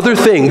no to other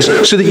things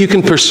so that you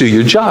can pursue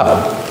your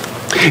job.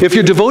 If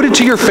you're devoted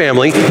to your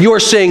family, you are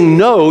saying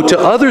no to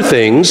other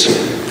things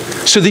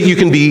so that you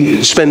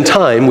can spend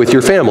time with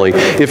your family.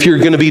 If you're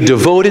going to be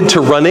devoted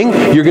to running,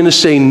 you're going to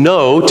say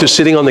no to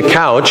sitting on the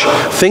couch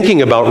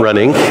thinking about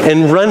running,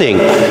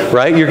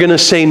 right? You're going to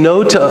say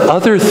no to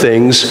other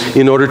things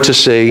in order to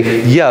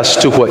say yes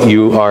to what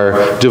you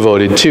are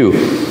devoted to.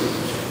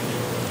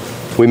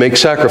 We make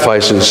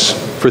sacrifices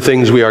for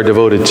things we are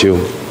devoted to.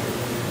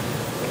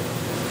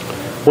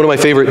 One of my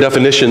favorite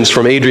definitions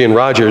from Adrian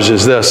Rogers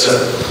is this: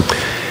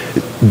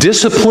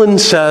 discipline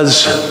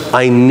says,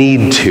 I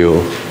need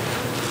to.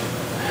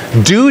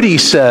 Duty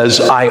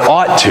says, I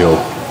ought to.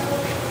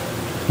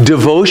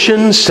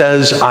 Devotion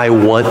says, I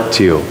want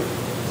to.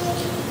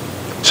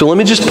 So let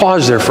me just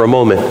pause there for a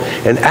moment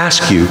and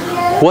ask you,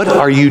 what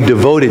are you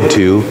devoted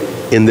to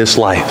in this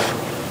life?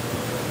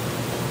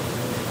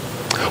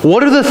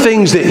 What are the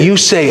things that you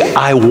say,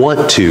 I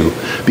want to?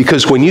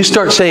 Because when you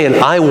start saying,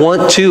 I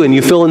want to, and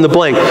you fill in the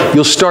blank,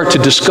 you'll start to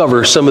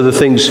discover some of the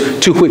things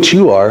to which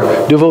you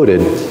are devoted.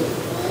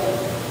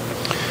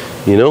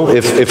 You know,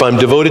 if I'm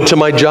devoted to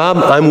my job,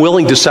 I'm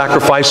willing to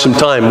sacrifice some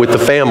time with the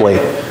family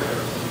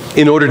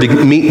in order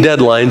to meet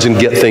deadlines and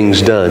get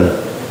things done.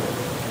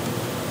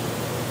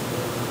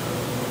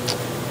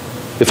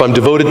 If I'm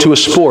devoted to a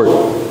sport,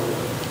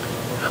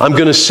 I'm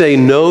going to say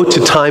no to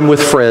time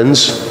with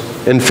friends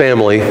and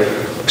family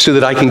so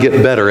that I can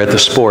get better at the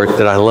sport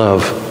that I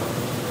love.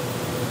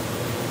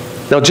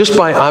 Now, just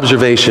by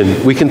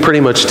observation, we can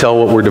pretty much tell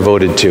what we're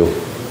devoted to.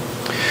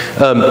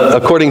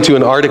 According to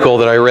an article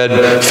that I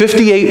read,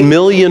 58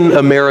 million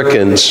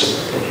Americans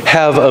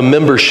have a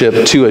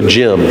membership to a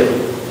gym.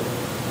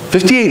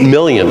 58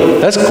 million.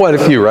 That's quite a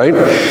few, right?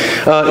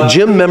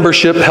 Gym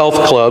membership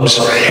health clubs.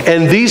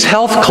 And these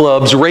health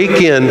clubs rake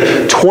in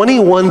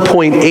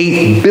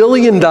 $21.8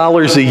 billion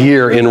a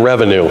year in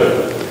revenue.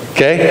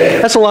 Okay?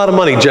 That's a lot of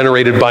money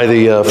generated by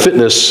the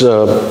fitness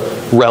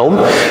realm.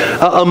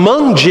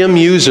 Among gym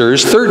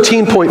users,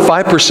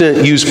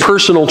 13.5% use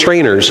personal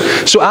trainers.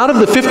 So out of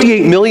the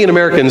 58 million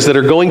Americans that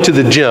are going to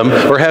the gym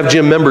or have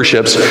gym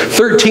memberships,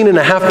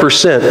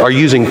 13.5% are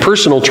using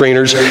personal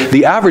trainers.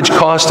 The average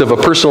cost of a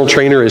personal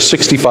trainer is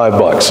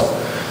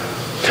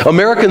 $65.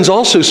 Americans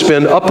also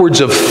spend upwards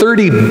of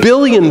 $30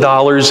 billion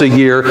a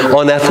year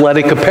on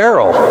athletic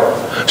apparel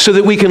so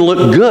that we can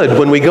look good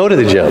when we go to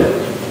the gym.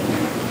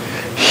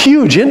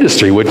 Huge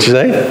industry, wouldn't you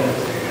say?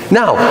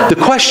 Now, the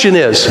question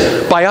is,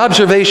 by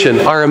observation,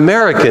 are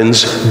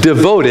Americans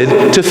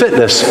devoted to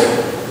fitness?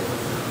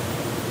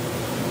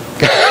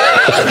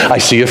 I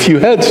see a few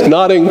heads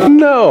nodding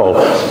no.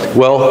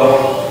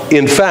 Well,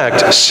 in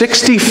fact,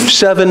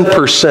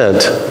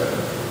 67%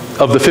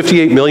 of the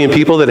 58 million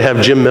people that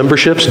have gym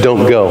memberships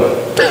don't go.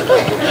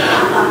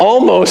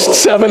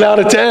 Almost 7 out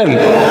of 10.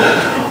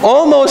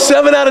 Almost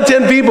 7 out of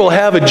 10 people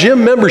have a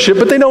gym membership,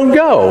 but they don't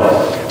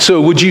go. So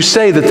would you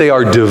say that they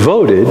are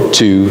devoted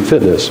to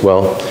fitness?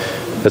 Well,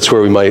 that's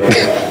where we might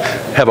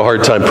have a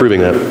hard time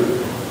proving that.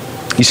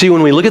 You see,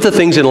 when we look at the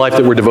things in life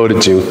that we're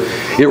devoted to,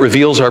 it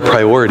reveals our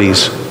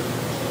priorities.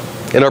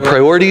 And our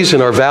priorities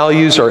and our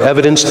values are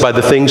evidenced by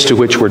the things to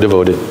which we're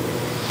devoted.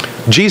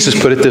 Jesus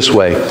put it this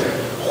way: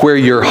 where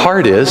your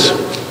heart is,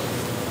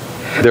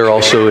 there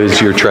also is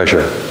your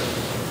treasure.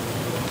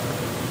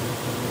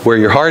 Where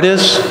your heart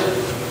is,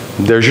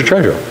 there's your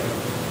treasure.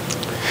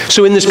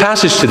 So in this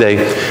passage today,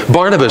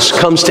 Barnabas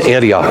comes to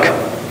Antioch.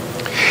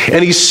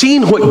 And he's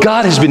seen what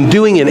God has been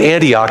doing in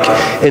Antioch,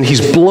 and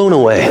he's blown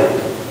away.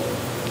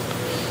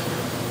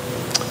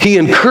 He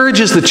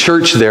encourages the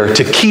church there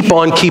to keep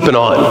on keeping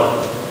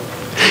on.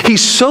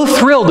 He's so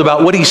thrilled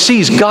about what he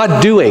sees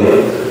God doing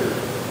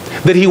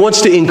that he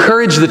wants to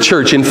encourage the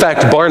church. In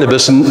fact,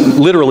 Barnabas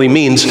literally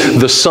means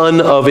the son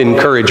of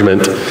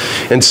encouragement.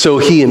 And so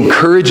he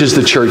encourages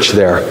the church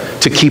there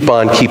to keep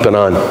on keeping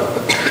on,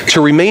 to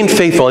remain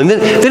faithful. And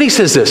then he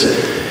says this: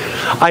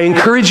 I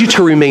encourage you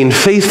to remain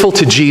faithful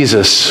to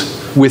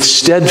Jesus with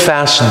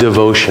steadfast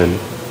devotion.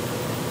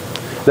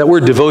 That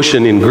word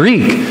devotion in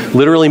Greek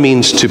literally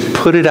means to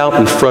put it out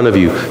in front of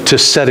you, to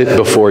set it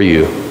before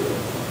you.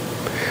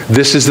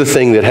 This is the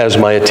thing that has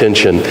my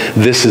attention.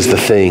 This is the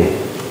thing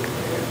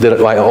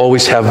that I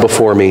always have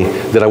before me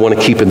that I want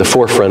to keep in the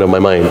forefront of my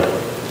mind.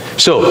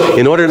 So,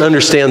 in order to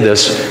understand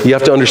this, you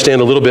have to understand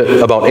a little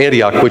bit about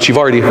Antioch, which you've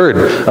already heard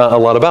a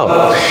lot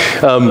about.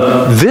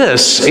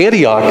 This,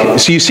 Antioch,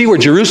 so you see where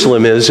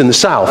Jerusalem is in the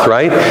south,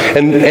 right?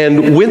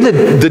 And when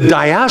the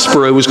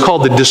diaspora, it was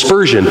called the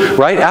dispersion,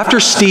 right? After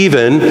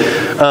Stephen,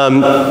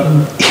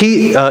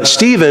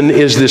 Stephen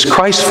is this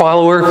Christ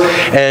follower,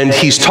 and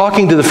he's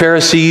talking to the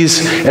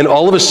Pharisees, and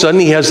all of a sudden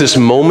he has this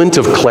moment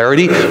of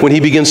clarity when he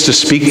begins to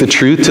speak the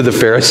truth to the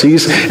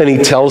Pharisees, and he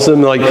tells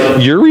them,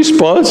 like, you're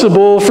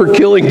responsible for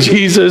killing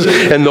Jesus,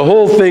 and the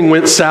whole thing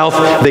went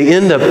south. They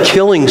end up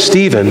killing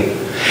Stephen,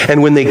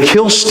 and when they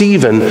kill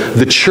Stephen,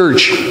 the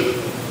church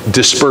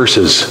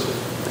disperses.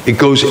 It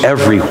goes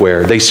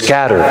everywhere. They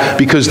scatter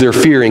because they're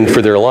fearing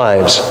for their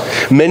lives.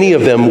 Many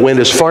of them went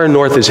as far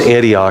north as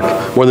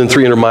Antioch, more than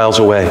 300 miles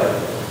away.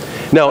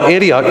 Now,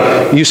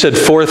 Antioch, you said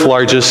fourth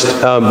largest.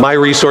 My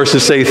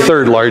resources say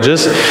third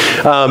largest.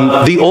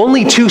 The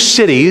only two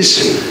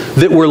cities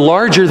that were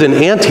larger than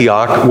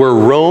Antioch were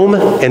Rome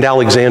and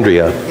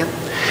Alexandria. Yep.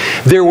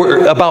 There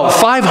were about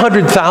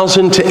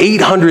 500,000 to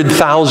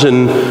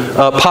 800,000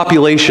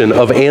 population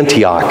of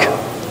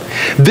Antioch.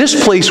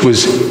 This place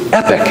was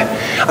epic.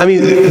 I mean,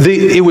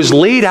 it was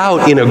laid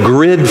out in a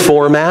grid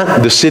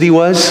format, the city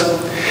was.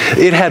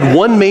 It had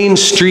one main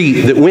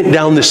street that went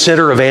down the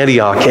center of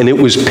Antioch, and it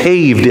was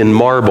paved in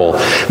marble.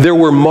 There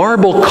were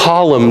marble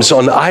columns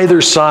on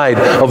either side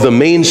of the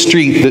main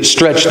street that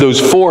stretched those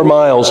 4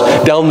 miles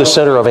down the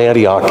center of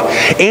Antioch.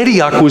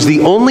 Antioch was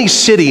the only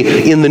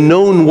city in the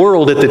known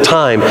world at the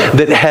time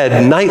that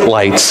had night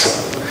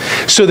lights,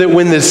 so that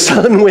when the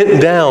sun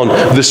went down,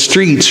 the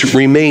streets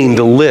remained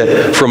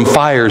lit from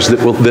fires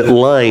that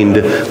lined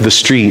the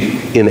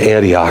street in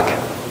Antioch.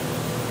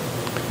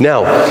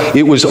 Now,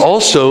 it was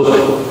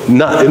also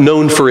not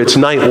known for its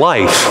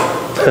nightlife.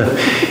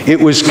 It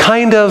was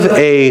kind of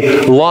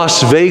a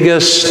Las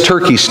Vegas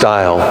Turkey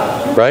style,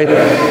 right?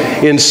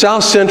 In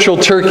South Central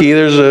Turkey,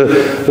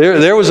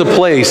 there was a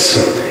place,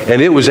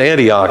 and it was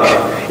Antioch.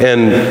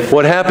 And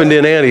what happened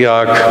in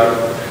Antioch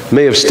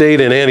may have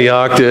stayed in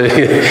Antioch.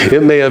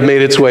 It may have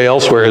made its way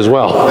elsewhere as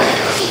well.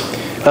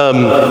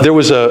 There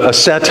was a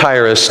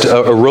satirist,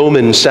 a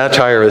Roman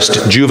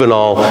satirist,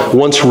 Juvenal,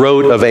 once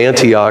wrote of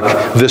Antioch,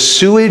 the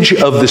sewage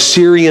of the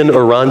Syrian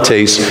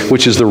Orontes,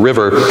 which is the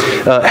river,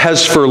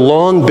 has for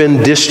long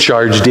been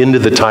discharged into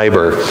the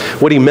Tiber.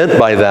 What he meant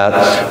by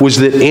that was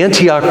that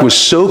Antioch was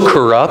so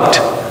corrupt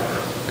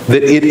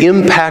that it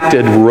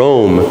impacted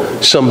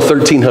Rome some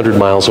 1,300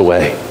 miles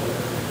away.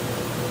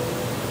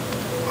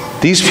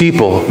 These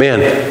people, man,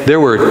 there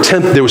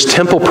was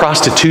temple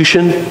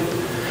prostitution.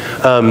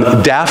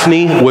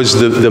 Daphne was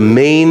the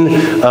main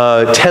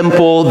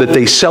temple that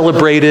they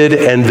celebrated,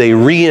 and they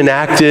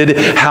reenacted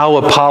how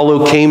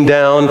Apollo came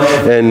down,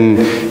 and,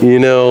 you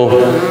know,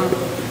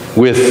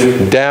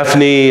 with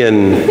Daphne,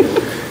 and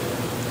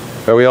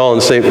are we all in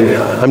the same?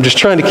 I'm just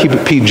trying to keep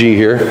it PG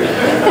here.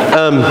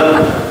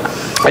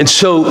 And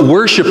so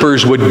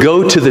worshipers would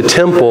go to the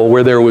temple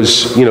where there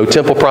was, you know,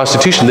 temple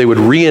prostitution. They would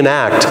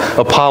reenact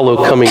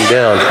Apollo coming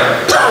down.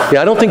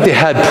 Yeah, I don't think they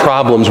had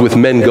problems with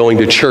men going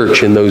to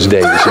church in those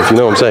days, if you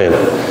know what I'm saying.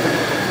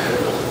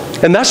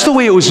 And that's the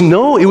way it was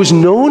known. It was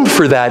known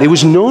for that. It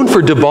was known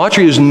for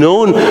debauchery. It was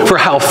known for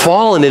how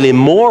fallen and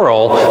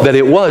immoral that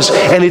it was.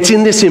 And it's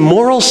in this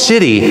immoral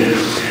city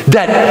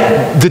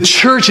that the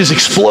church is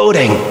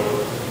exploding.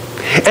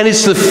 And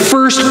it's the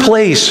first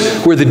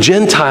place where the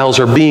Gentiles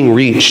are being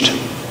reached.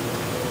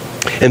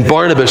 And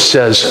Barnabas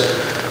says,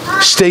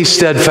 stay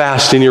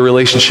steadfast in your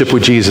relationship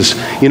with Jesus.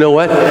 You know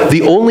what?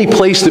 The only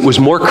place that was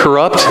more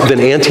corrupt than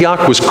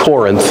Antioch was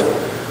Corinth.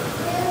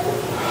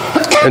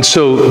 And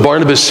so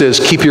Barnabas says,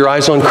 keep your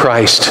eyes on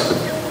Christ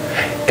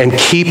and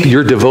keep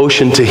your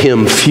devotion to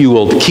Him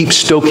fueled. Keep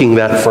stoking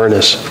that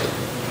furnace.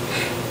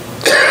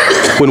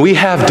 When we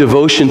have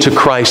devotion to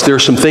Christ, there are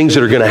some things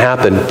that are going to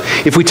happen.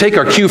 If we take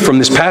our cue from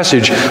this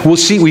passage,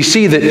 we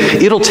see that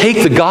it'll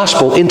take the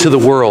gospel into the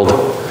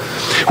world.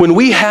 When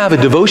we have a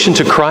devotion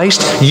to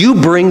Christ, you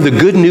bring the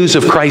good news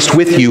of Christ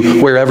with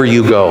you wherever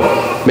you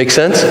go. Make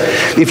sense?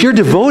 If you're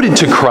devoted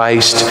to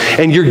Christ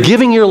and you're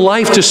giving your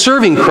life to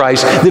serving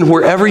Christ, then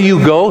wherever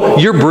you go,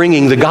 you're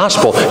bringing the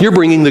gospel. You're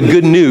bringing the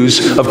good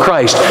news of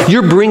Christ.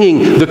 You're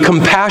bringing the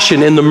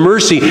compassion and the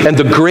mercy and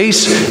the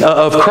grace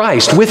of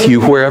Christ with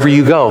you wherever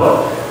you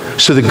go.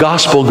 So the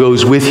gospel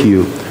goes with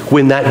you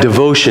when that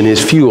devotion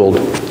is fueled.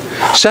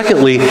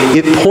 Secondly,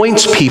 it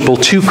points people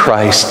to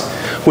Christ.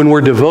 When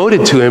we're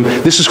devoted to Him,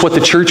 this is what the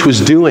church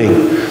was doing.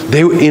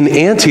 In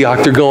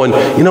Antioch, they're going,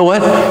 you know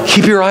what?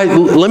 Keep your eye.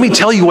 Let me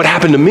tell you what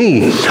happened to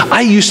me.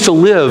 I used to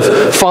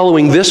live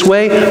following this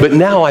way, but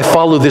now I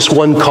follow this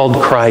one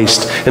called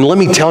Christ. And let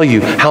me tell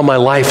you how my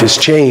life has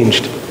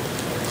changed.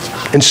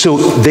 And so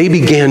they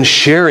began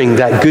sharing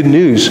that good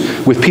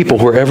news with people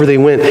wherever they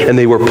went, and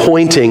they were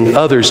pointing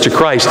others to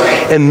Christ.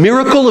 And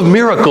miracle of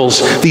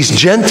miracles, these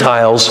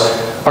Gentiles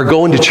are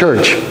going to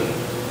church,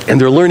 and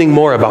they're learning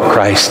more about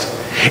Christ.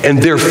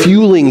 And they're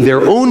fueling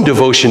their own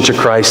devotion to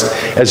Christ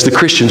as the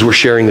Christians were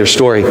sharing their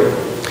story.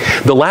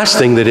 The last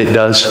thing that it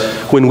does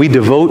when we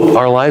devote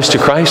our lives to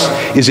Christ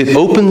is it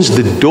opens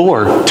the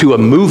door to a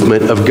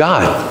movement of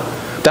God.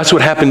 That's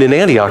what happened in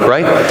Antioch,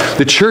 right?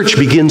 The church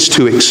begins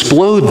to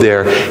explode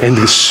there, and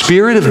the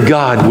Spirit of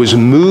God was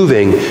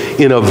moving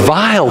in a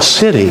vile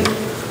city,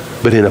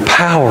 but in a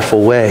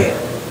powerful way.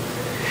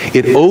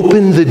 It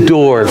opened the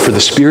door for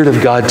the Spirit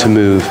of God to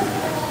move.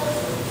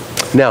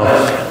 Now,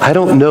 I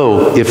don't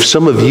know if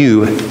some of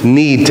you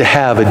need to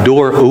have a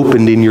door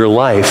opened in your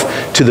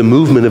life to the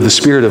movement of the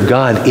Spirit of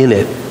God in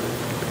it.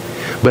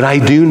 But I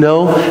do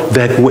know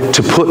that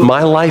to put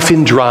my life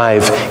in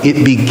drive,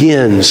 it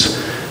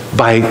begins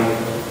by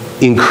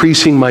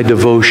increasing my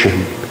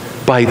devotion,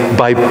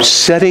 by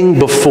setting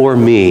before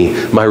me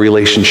my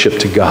relationship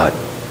to God.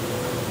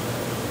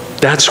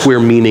 That's where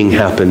meaning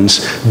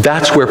happens.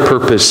 That's where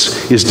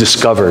purpose is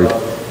discovered,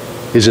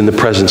 is in the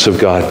presence of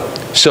God.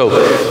 So,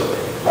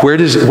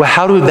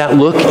 how would that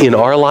look in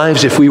our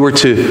lives if we were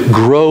to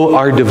grow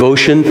our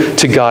devotion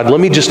to God? Let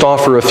me just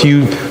offer a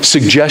few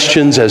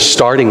suggestions as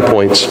starting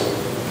points.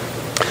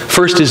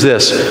 First is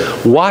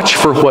this: watch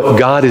for what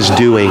God is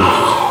doing.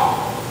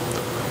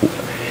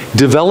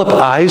 Develop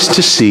eyes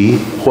to see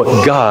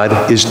what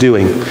God is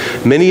doing.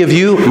 Many of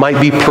you might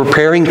be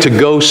preparing to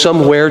go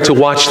somewhere to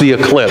watch the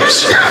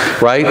eclipse,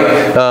 right?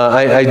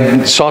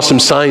 I saw some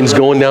signs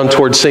going down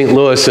towards St.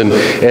 Louis, and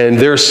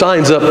there are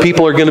signs up,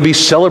 people are going to be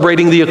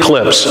celebrating the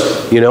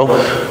eclipse, you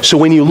know? So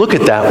when you look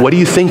at that, what do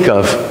you think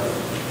of?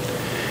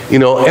 You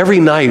know, every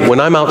night when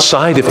I'm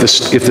outside, if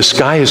the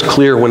sky is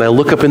clear, when I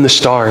look up in the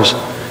stars,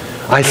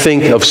 I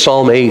think of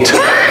Psalm 8,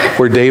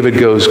 where David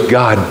goes,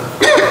 God,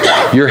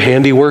 your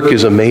handiwork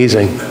is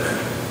amazing.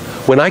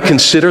 When I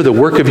consider the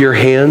work of your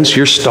hands,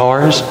 your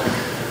stars,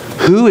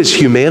 who is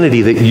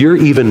humanity that you're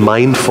even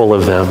mindful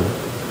of them?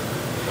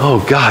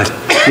 Oh, God.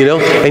 You know,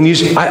 and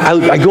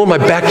I go in my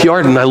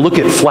backyard and I look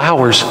at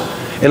flowers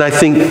and I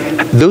think,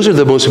 those are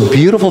the most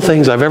beautiful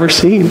things I've ever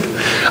seen.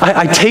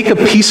 I take a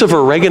piece of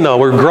oregano.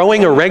 We're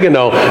growing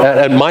oregano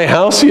at my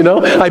house, you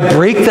know. I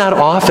break that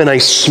off and I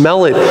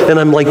smell it and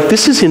I'm like,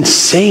 this is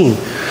insane.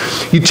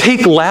 You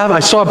take I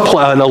saw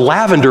a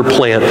lavender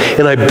plant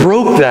and I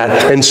broke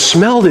that and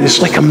smelled it. It's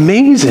like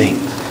amazing.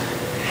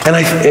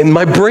 And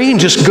my brain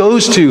just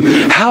goes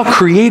to, how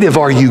creative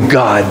are you,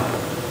 God,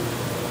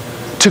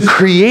 to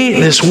create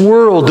this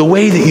world the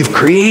way that you've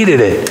created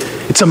it.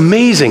 It's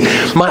amazing.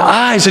 My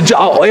eyes,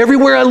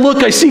 everywhere I look,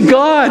 I see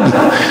God.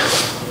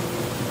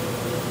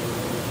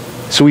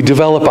 So we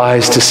develop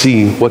eyes to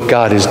see what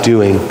God is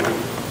doing.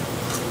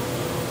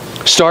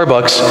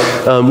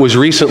 Starbucks was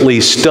recently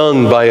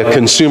stung by a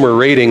consumer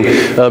rating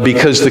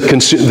because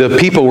the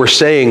people were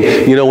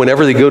saying, you know,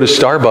 whenever they go to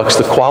Starbucks,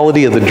 the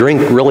quality of the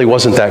drink really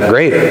wasn't that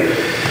great.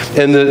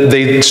 And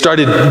they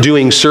started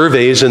doing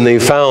surveys, and they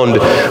found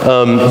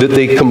that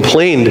they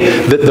complained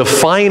that the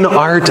fine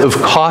art of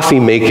coffee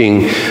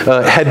making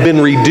had been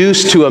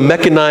reduced to a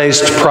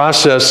mechanized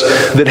process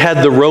that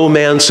had the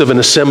romance of an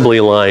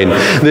assembly line.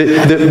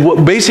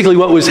 Basically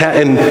what was,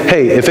 and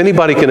hey, if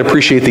anybody can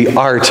appreciate the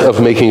art of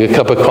making a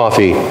cup of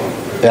coffee,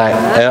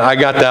 I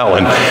got that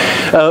one.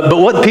 But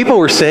what people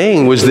were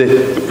saying was that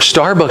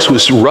Starbucks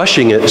was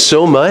rushing it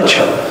so much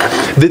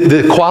that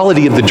the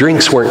quality of the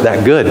drinks weren't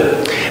that good.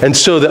 And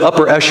so the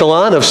upper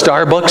echelon of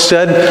Starbucks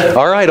said,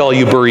 all right, all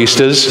you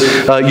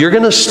baristas, you're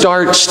going to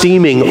start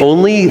steaming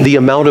only the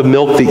amount of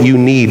milk that you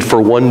need for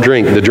one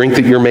drink, the drink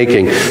that you're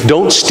making.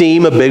 Don't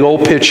steam a big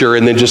old pitcher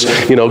and then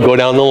just, you know, go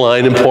down the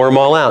line and pour them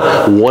all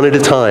out, one at a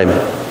time.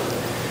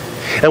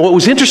 And what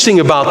was interesting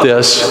about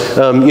this,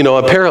 you know,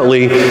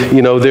 apparently,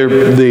 you know,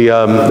 the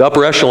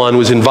upper echelon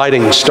was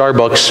inviting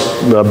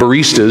Starbucks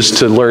baristas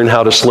to learn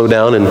how to slow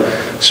down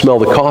and smell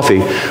the coffee.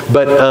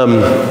 But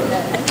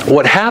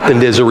what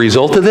happened as a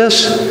result of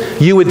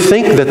this, you would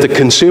think that the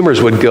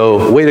consumers would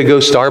go, way to go,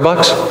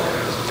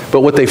 Starbucks.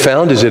 But what they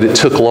found is that it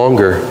took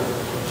longer.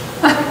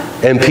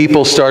 And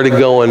people started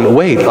going,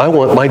 wait, I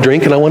want my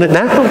drink and I want it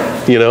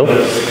now, you know.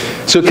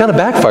 So it kind of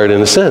backfired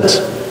in a sense.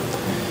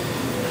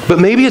 But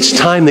maybe it's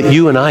time that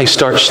you and I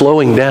start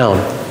slowing down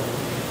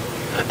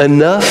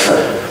enough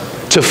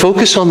to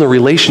focus on the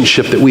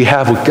relationship that we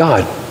have with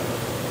God,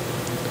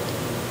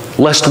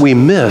 lest we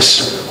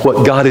miss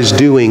what God is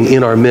doing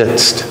in our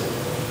midst.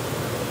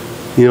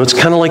 You know, it's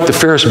kind of like the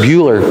Ferris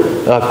Bueller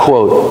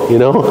quote, you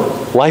know,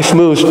 life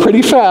moves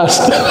pretty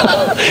fast.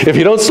 If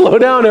you don't slow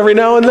down every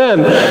now and then,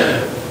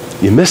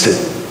 you miss it.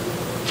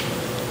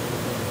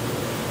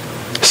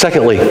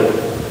 Secondly,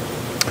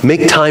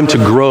 make time to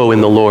grow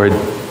in the Lord.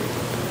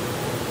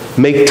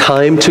 Make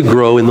time to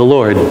grow in the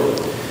Lord.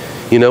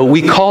 You know,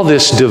 we call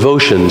this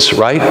devotions,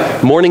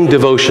 right? Morning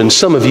devotions.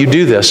 Some of you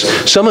do this.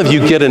 Some of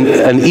you get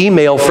an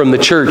email from the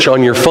church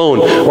on your phone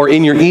or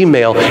in your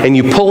email, and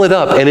you pull it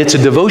up, and it's a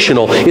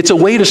devotional. It's a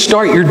way to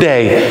start your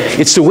day.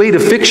 It's a way to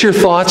fix your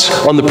thoughts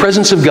on the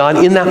presence of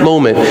God in that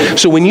moment.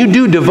 So when you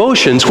do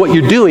devotions, what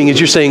you're doing is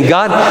you're saying,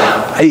 God,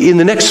 in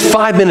the next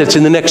 5 minutes,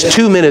 in the next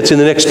 2 minutes, in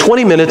the next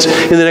 20 minutes,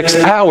 in the next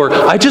hour,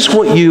 I just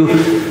want you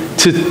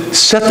to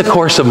set the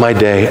course of my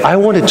day, I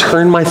want to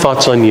turn my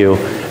thoughts on you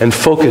and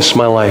focus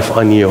my life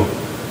on you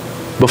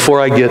before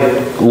I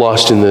get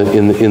lost in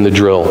the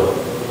drill.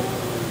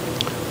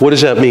 What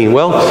does that mean?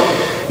 Well,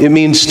 it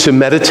means to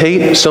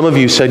meditate. Some of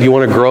you said you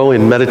want to grow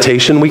in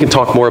meditation. We can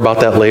talk more about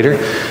that later.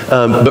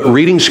 But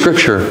reading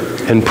Scripture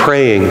and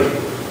praying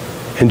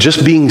and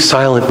just being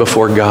silent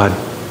before God.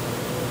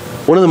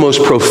 One of the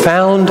most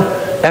profound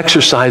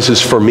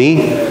exercises for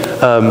me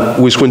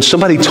was when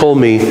somebody told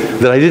me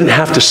that I didn't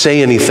have to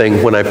say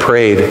anything when I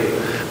prayed,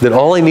 that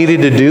all I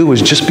needed to do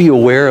was just be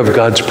aware of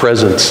God's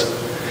presence.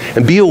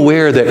 And be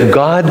aware that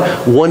God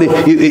wanted,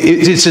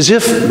 it's as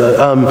if,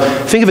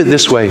 think of it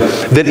this way,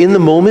 that in the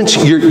moments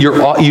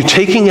you're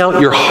taking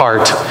out your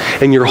heart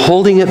and you're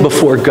holding it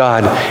before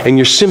God and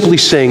you're simply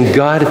saying,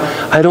 God,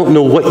 I don't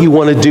know what you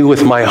want to do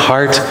with my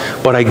heart,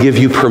 but I give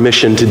you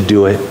permission to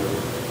do it.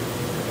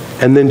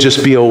 And then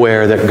just be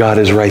aware that God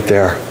is right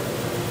there.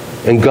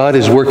 And God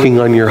is working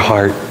on your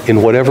heart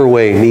in whatever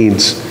way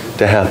needs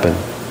to happen.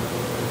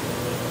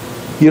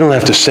 You don't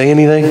have to say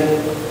anything.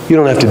 You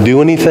don't have to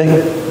do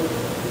anything.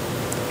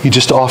 You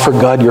just offer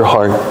God your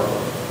heart.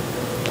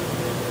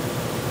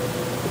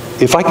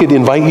 If I could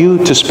invite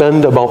you to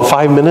spend about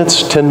 5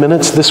 minutes, 10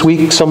 minutes this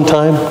week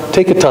sometime,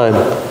 take a time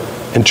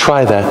and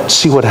try that.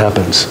 See what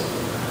happens.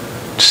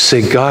 Just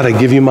say, God, I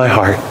give you my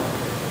heart.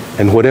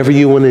 And whatever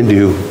you want to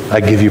do, I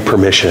give you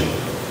permission.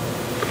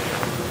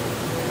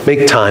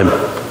 Make time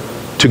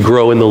to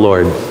grow in the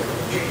Lord.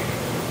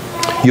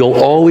 You'll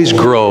always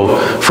grow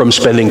from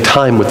spending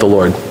time with the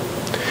Lord.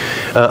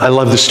 I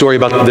love the story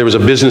about there was a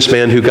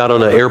businessman who got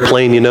on an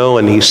airplane,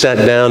 and he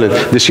sat down, and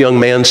this young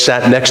man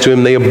sat next to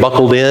him. They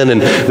buckled in, and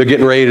they're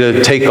getting ready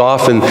to take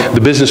off, and the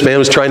businessman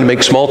was trying to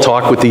make small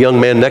talk with the young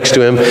man next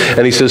to him,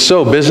 and he says,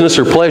 so, business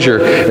or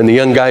pleasure? And the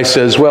young guy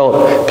says,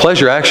 well,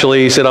 pleasure,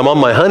 actually. He said, I'm on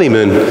my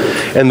honeymoon.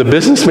 And the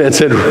businessman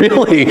said,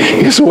 really?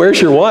 He goes,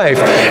 where's your wife?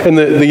 And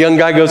the young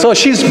guy goes, oh,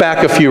 she's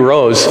back a few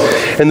rows.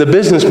 And the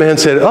businessman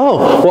said,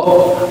 oh,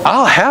 well,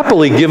 I'll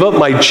happily give up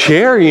my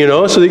chair,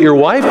 so that your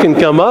wife can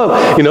come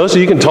up,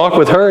 so you can talk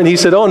with her. And he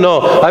said, oh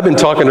no, I've been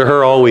talking to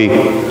her all week.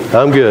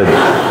 I'm good.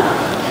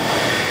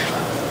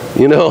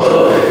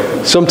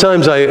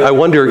 Sometimes I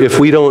wonder if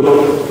we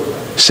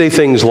don't say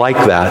things like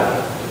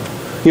that.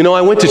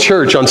 I went to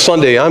church on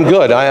Sunday. I'm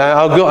good.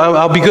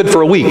 I'll be good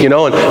for a week,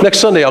 and next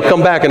Sunday I'll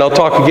come back and I'll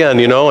talk again,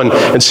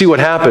 and see what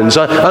happens.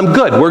 I'm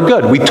good. We're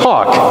good. We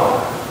talk.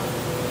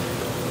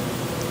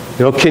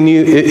 Can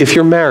you, if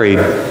you're married,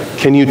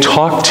 can you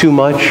talk too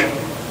much?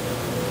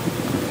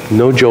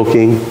 No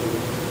joking.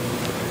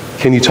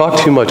 Can you talk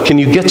too much? Can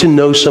you get to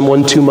know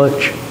someone too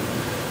much?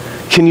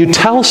 Can you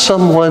tell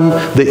someone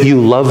that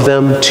you love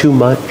them too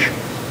much?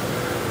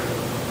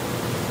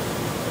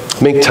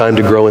 Make time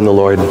to grow in the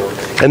Lord.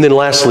 And then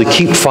lastly,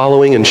 keep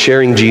following and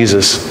sharing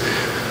Jesus.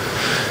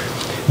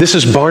 This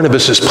is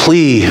Barnabas'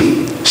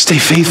 plea. Stay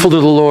faithful to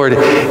the Lord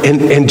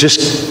and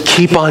just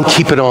keep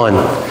it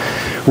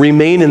on.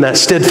 Remain in that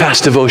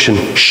steadfast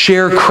devotion.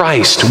 Share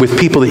Christ with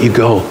people that you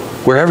go,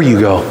 wherever you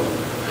go.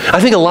 I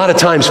think a lot of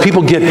times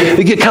people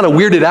get kind of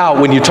weirded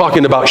out when you're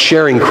talking about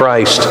sharing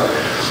Christ.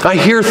 I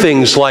hear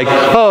things like,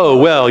 oh,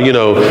 well,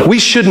 we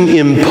shouldn't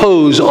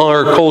impose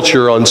our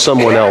culture on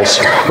someone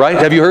else, right?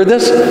 Have you heard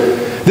this?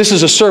 This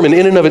is a sermon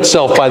in and of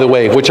itself, by the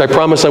way, which I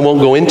promise I won't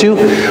go into.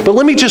 But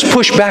let me just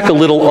push back a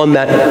little on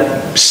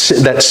that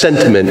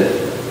sentiment.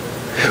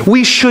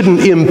 We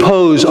shouldn't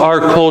impose our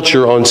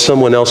culture on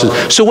someone else's.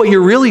 So what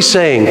you're really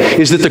saying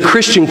is that the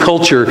Christian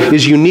culture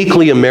is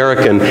uniquely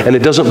American and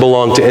it doesn't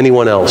belong to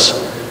anyone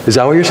else. Is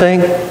that what you're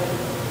saying?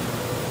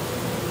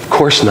 Of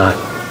course not.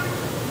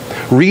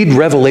 Read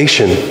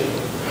Revelation,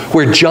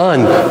 where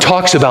John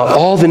talks about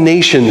all the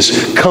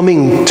nations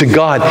coming to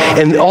God,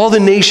 and all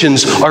the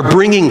nations are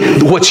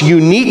bringing what's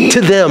unique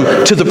to them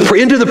into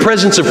the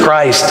presence of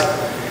Christ.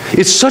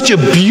 It's such a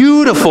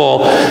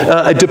beautiful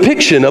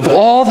depiction of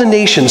all the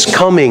nations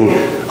coming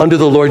under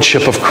the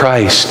lordship of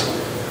Christ.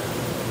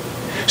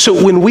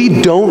 So when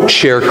we don't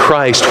share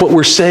Christ, what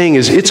we're saying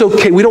is it's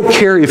okay. We don't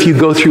care if you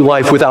go through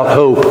life without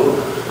hope.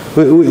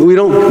 We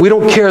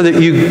don't care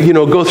that you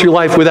go through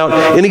life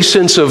without any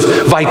sense of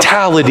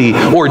vitality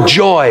or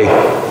joy.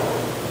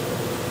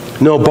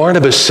 No,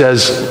 Barnabas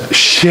says,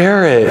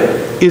 share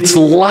it. It's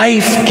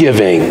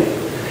life-giving.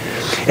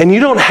 And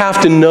you don't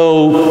have to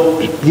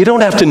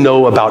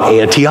know about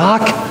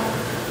Antioch.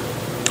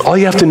 All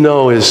you have to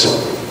know is,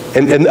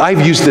 and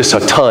I've used this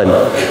a ton.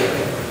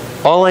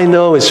 All I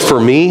know is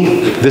for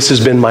me, this has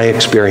been my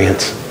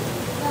experience.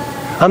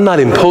 I'm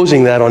not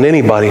imposing that on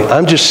anybody.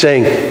 I'm just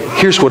saying,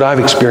 here's what I've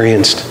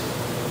experienced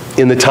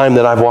in the time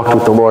that I've walked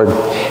with the Lord.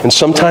 And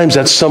sometimes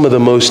that's some of the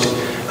most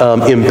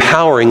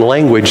empowering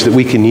language that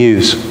we can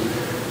use.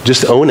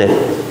 Just own it,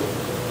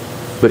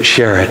 but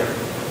share it.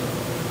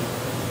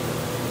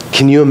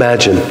 Can you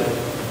imagine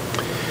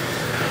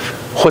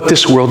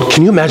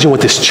can you imagine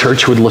what this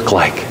church would look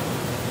like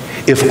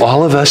if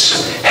all of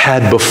us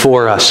had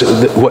before us,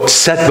 what's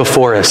set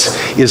before us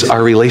is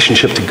our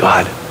relationship to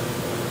God.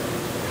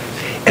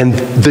 And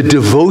the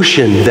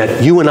devotion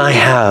that you and I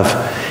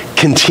have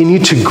continue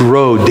to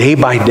grow day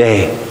by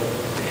day.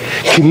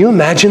 Can you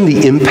imagine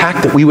the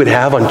impact that we would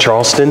have on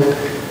Charleston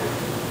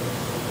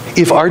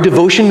if our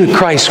devotion to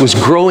Christ was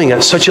growing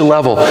at such a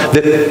level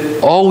that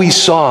all we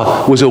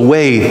saw was a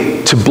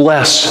way to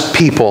bless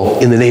people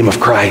in the name of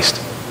Christ?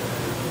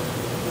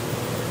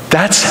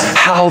 That's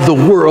how the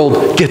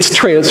world gets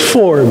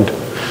transformed.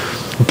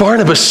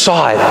 Barnabas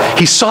saw it.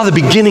 He saw the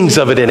beginnings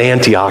of it in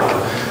Antioch,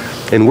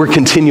 and we're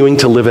continuing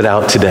to live it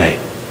out today.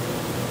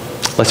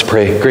 Let's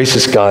pray.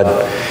 Gracious God,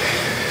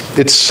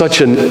 it's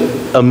such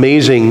an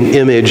amazing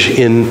image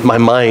in my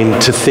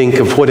mind to think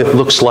of what it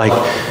looks like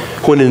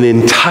when an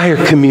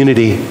entire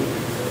community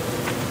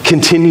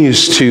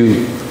continues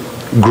to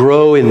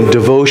grow in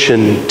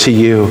devotion to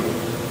you.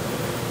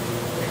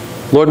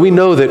 Lord, we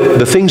know that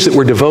the things that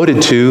we're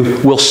devoted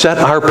to will set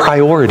our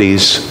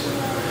priorities.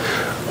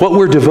 What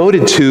we're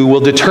devoted to will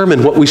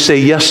determine what we say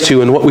yes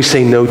to and what we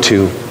say no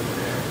to.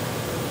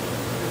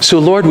 So,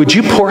 Lord, would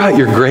you pour out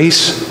your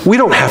grace? We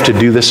don't have to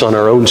do this on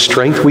our own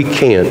strength. We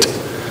can't.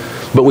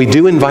 But we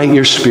do invite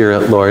your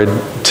Spirit, Lord,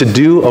 to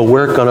do a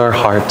work on our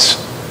hearts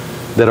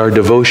that our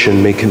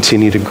devotion may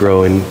continue to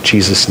grow. In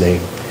Jesus'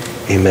 name,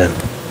 amen.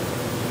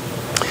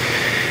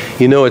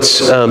 You know, it's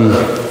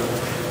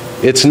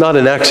not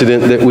an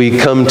accident that we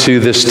come to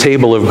this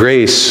table of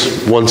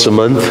grace once a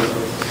month,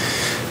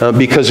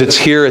 because it's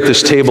here at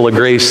this table of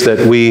grace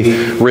that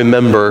we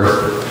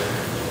remember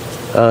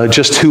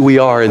just who we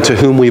are and to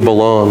whom we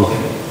belong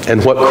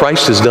and what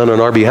Christ has done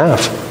on our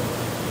behalf.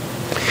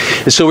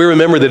 And so we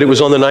remember that it was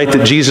on the night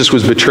that Jesus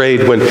was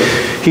betrayed when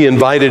he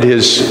invited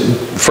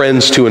his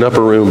friends to an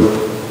upper room.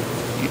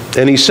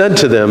 And he said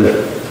to them,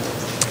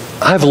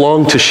 I've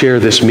longed to share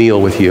this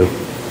meal with you.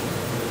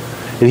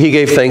 And he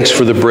gave thanks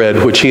for the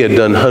bread, which he had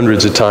done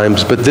hundreds of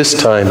times. But this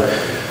time,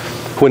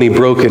 when he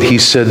broke it, he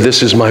said,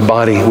 this is my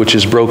body, which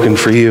is broken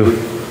for you.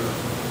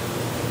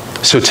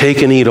 So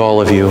take and eat, all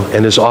of you,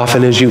 and as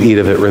often as you eat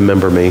of it,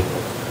 remember me.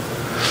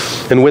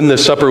 And when the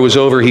supper was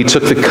over, he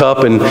took the cup,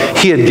 and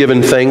he had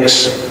given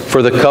thanks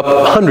for the cup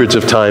hundreds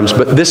of times.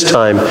 But this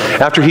time,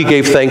 after he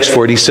gave thanks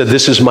for it, he said,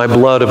 this is my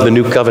blood of the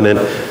new covenant,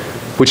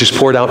 which is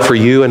poured out for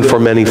you and for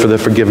many for the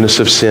forgiveness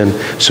of sin.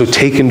 So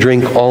take and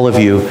drink, all of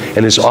you,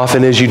 and as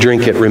often as you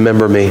drink it,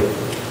 remember me.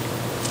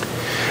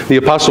 The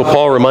Apostle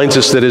Paul reminds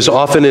us that as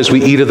often as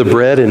we eat of the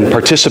bread and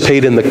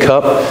participate in the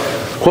cup,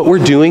 what we're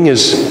doing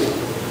is,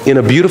 in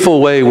a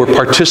beautiful way, we're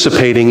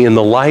participating in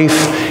the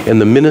life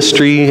and the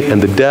ministry and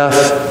the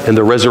death and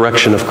the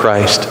resurrection of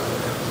Christ.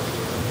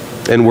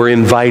 And we're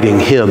inviting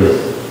him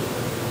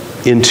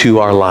into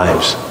our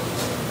lives.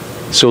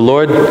 So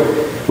Lord,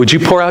 would you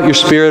pour out your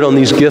Spirit on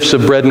these gifts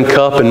of bread and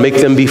cup and make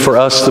them be for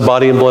us the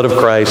body and blood of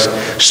Christ,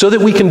 so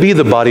that we can be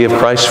the body of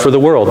Christ for the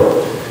world.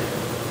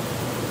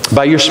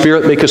 By your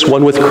Spirit, make us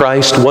one with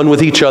Christ, one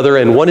with each other,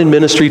 and one in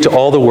ministry to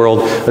all the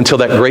world until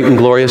that great and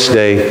glorious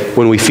day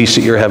when we feast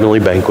at your heavenly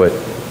banquet.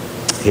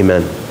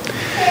 Amen.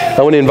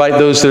 I want to invite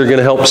those that are going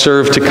to help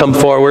serve to come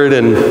forward,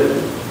 and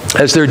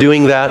as they're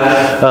doing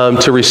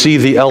that, to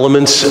receive the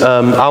elements,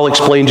 I'll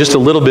explain just a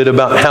little bit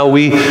about how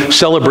we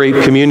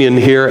celebrate communion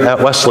here at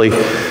Wesley.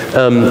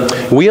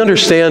 We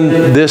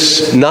understand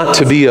this not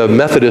to be a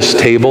Methodist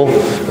table.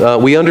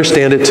 We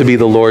understand it to be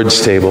the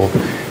Lord's table.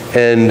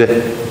 And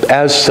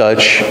as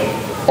such,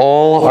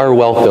 all are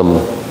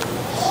welcome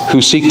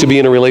who seek to be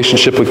in a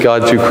relationship with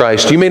God through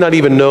Christ. You may not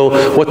even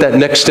know what that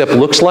next step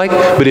looks like,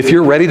 but if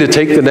you're ready to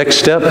take the next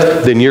step,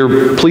 then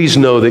please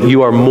know that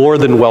you are more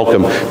than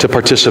welcome to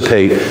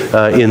participate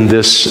in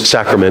this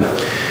sacrament.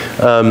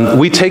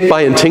 We take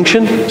by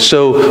intinction,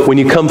 so when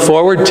you come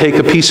forward, take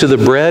a piece of the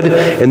bread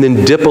and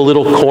then dip a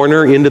little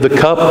corner into the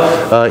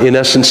cup, in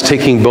essence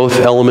taking both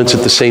elements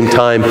at the same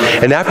time.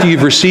 And after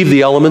you've received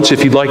the elements,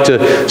 if you'd like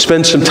to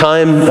spend some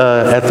time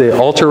at the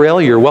altar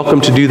rail, you're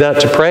welcome to do that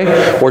to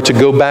pray, or to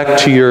go back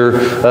to your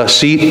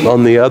seat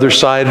on the other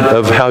side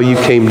of how you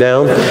came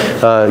down.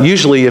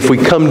 Usually if we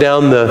come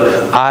down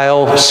the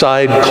aisle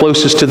side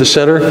closest to the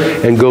center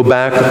and go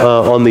back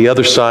on the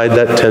other side,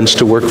 that tends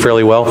to work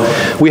fairly well.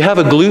 We have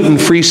a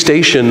gluten-free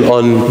station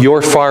on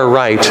your far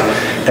right,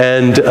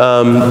 and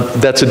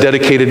that's a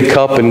dedicated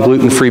cup and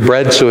gluten-free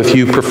bread, so if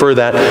you prefer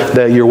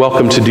that you're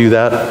welcome to do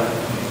that.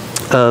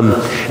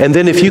 And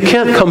then if you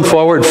can't come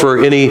forward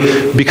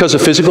because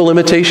of physical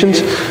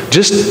limitations,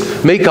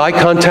 just make eye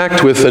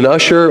contact with an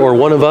usher or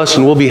one of us,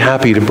 and we'll be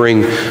happy to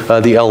bring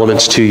the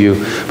elements to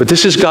you. But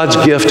this is God's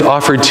gift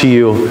offered to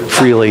you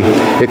freely.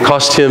 It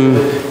cost him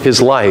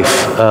his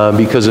life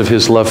because of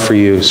his love for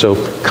you. So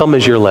come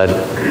as you're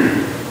led.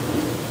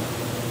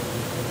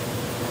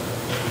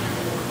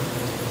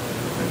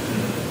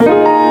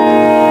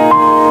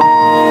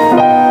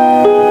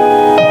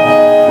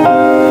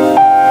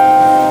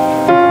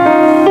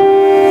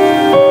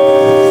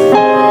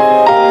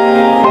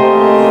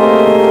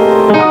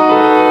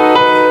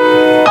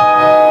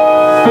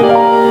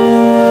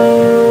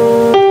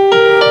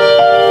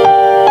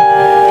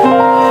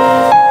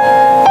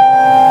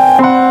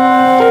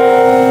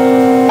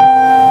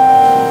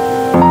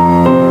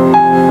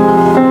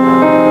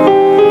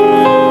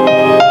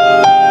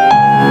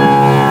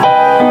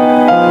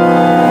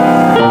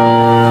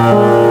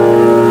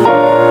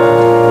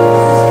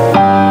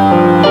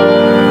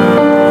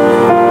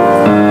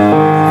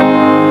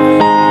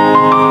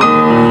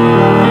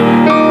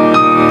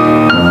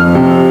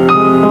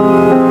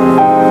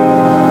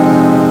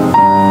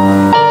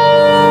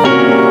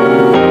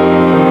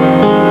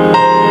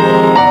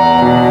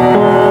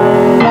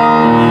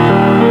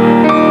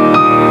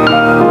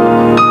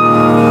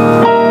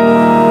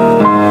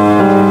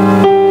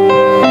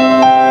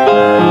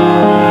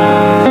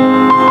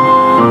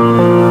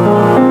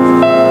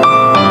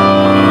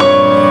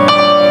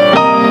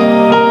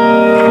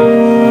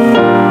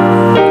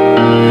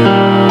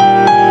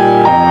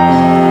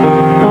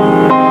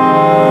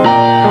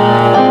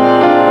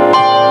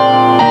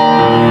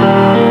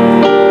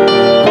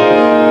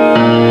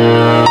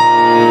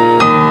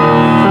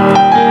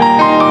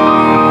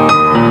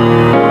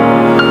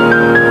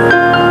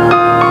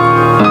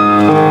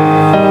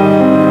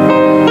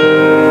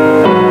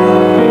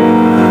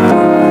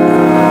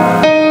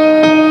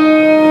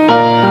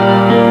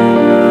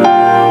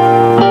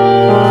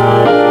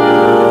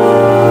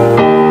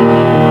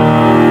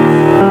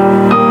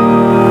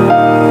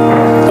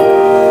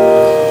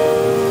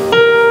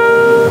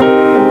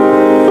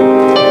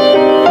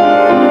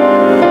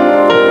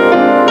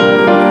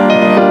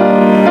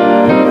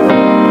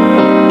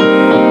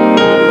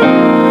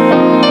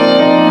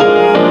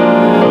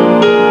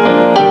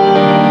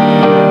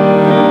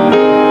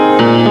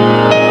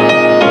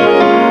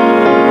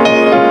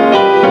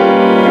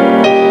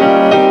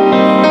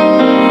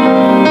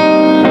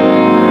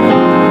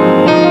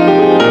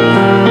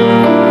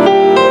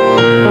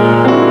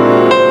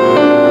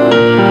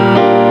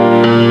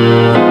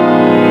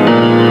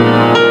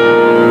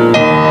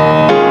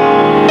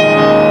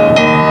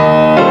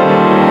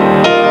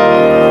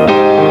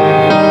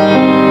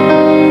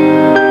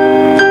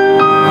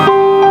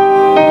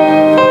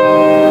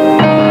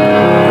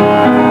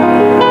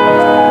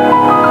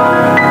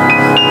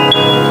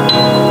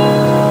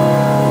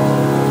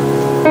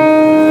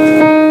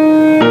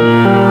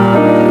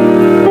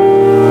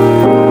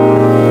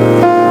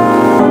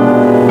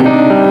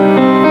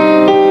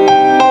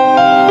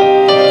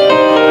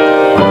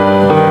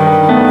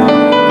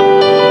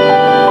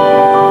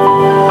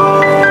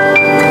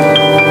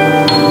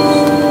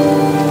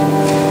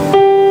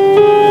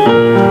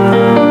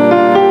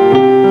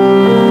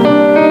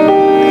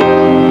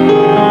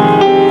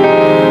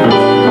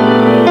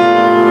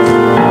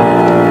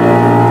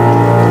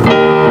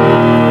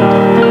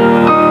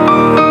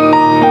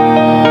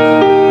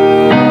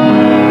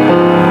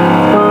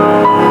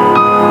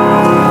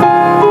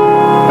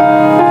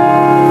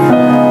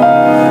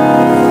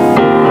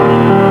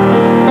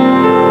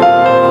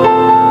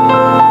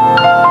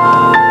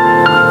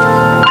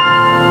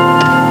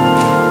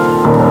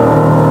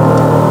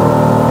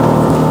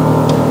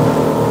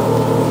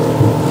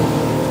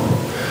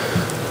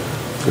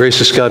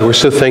 Gracious God, we're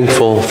so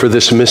thankful for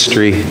this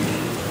mystery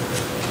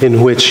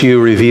in which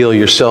you reveal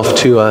yourself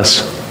to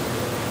us.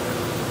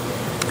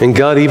 And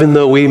God, even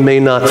though we may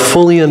not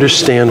fully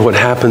understand what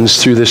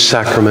happens through this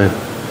sacrament,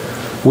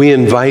 we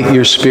invite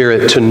your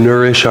Spirit to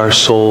nourish our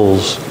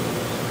souls.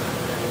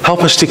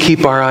 Help us to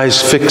keep our eyes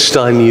fixed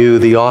on you,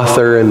 the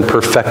author and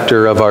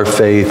perfecter of our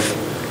faith.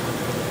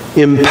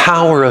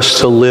 Empower us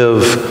to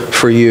live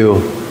for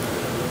you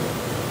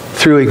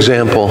through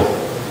example.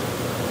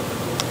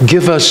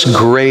 Give us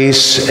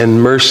grace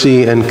and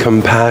mercy and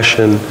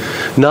compassion,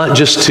 not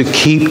just to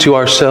keep to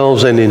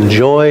ourselves and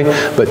enjoy,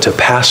 but to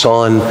pass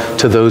on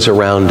to those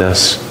around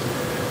us,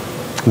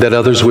 that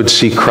others would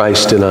see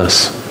Christ in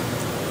us.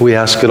 We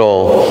ask it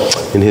all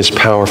in his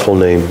powerful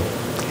name.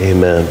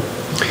 Amen.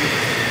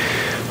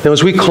 Now,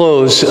 as we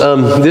close,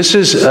 this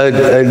is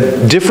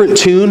a different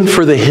tune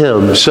for the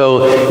hymn.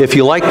 So if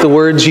you like the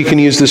words, you can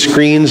use the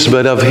screens.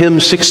 But of hymn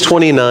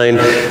 629,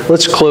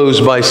 let's close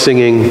by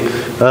singing,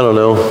 I don't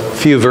know, a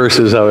few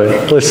verses of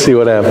it. Let's see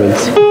what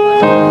happens.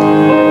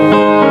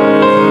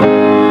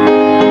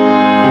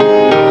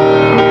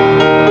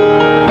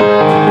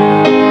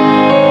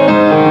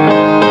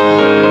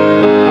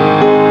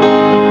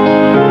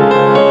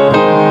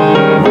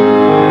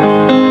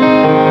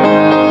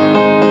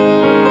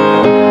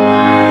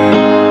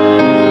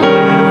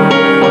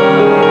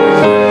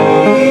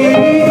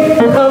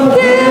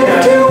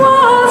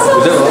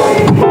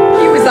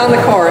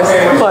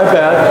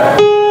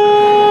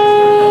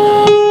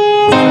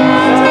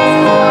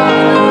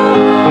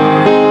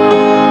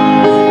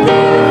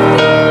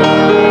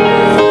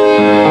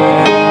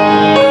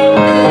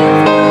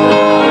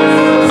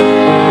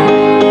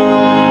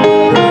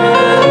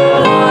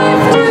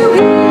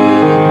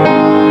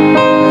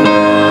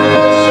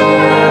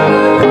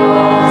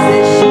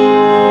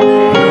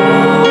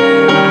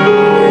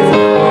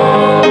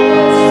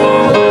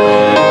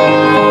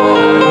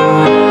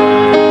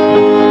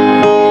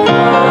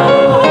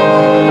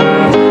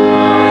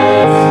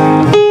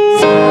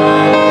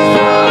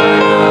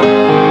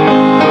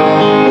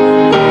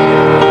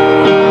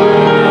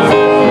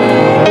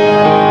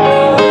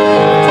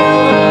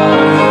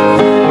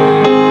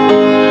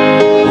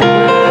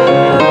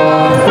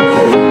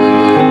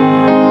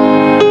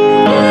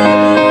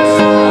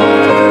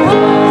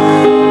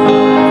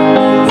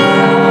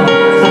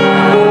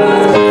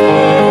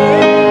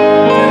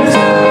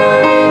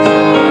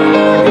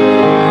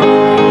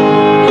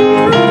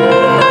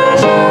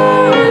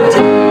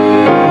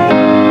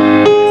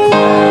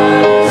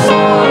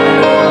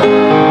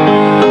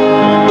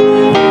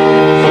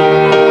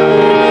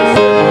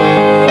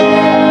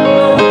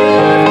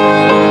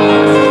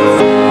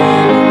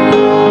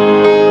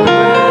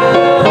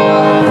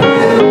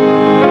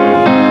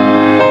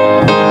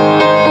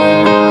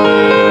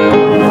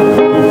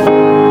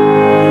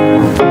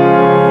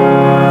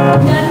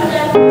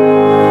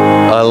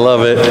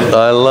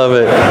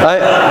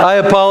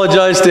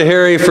 To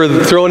Harry for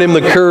throwing him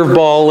the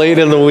curveball late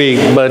in the week,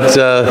 but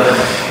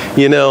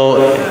you know,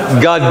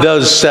 God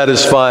does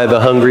satisfy the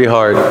hungry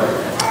heart.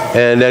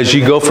 And as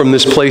you go from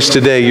this place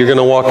today, you're going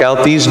to walk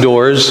out these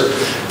doors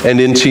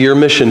and into your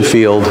mission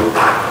field,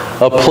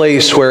 a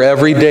place where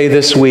every day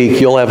this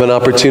week you'll have an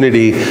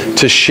opportunity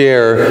to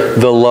share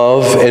the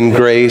love and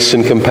grace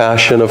and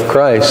compassion of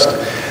Christ.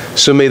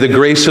 So may the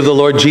grace of the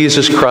Lord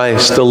Jesus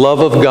Christ, the love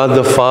of God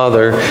the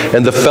Father,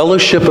 and the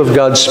fellowship of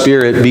God's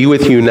Spirit be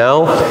with you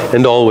now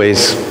and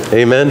always.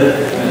 Amen.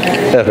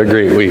 Have a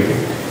great week.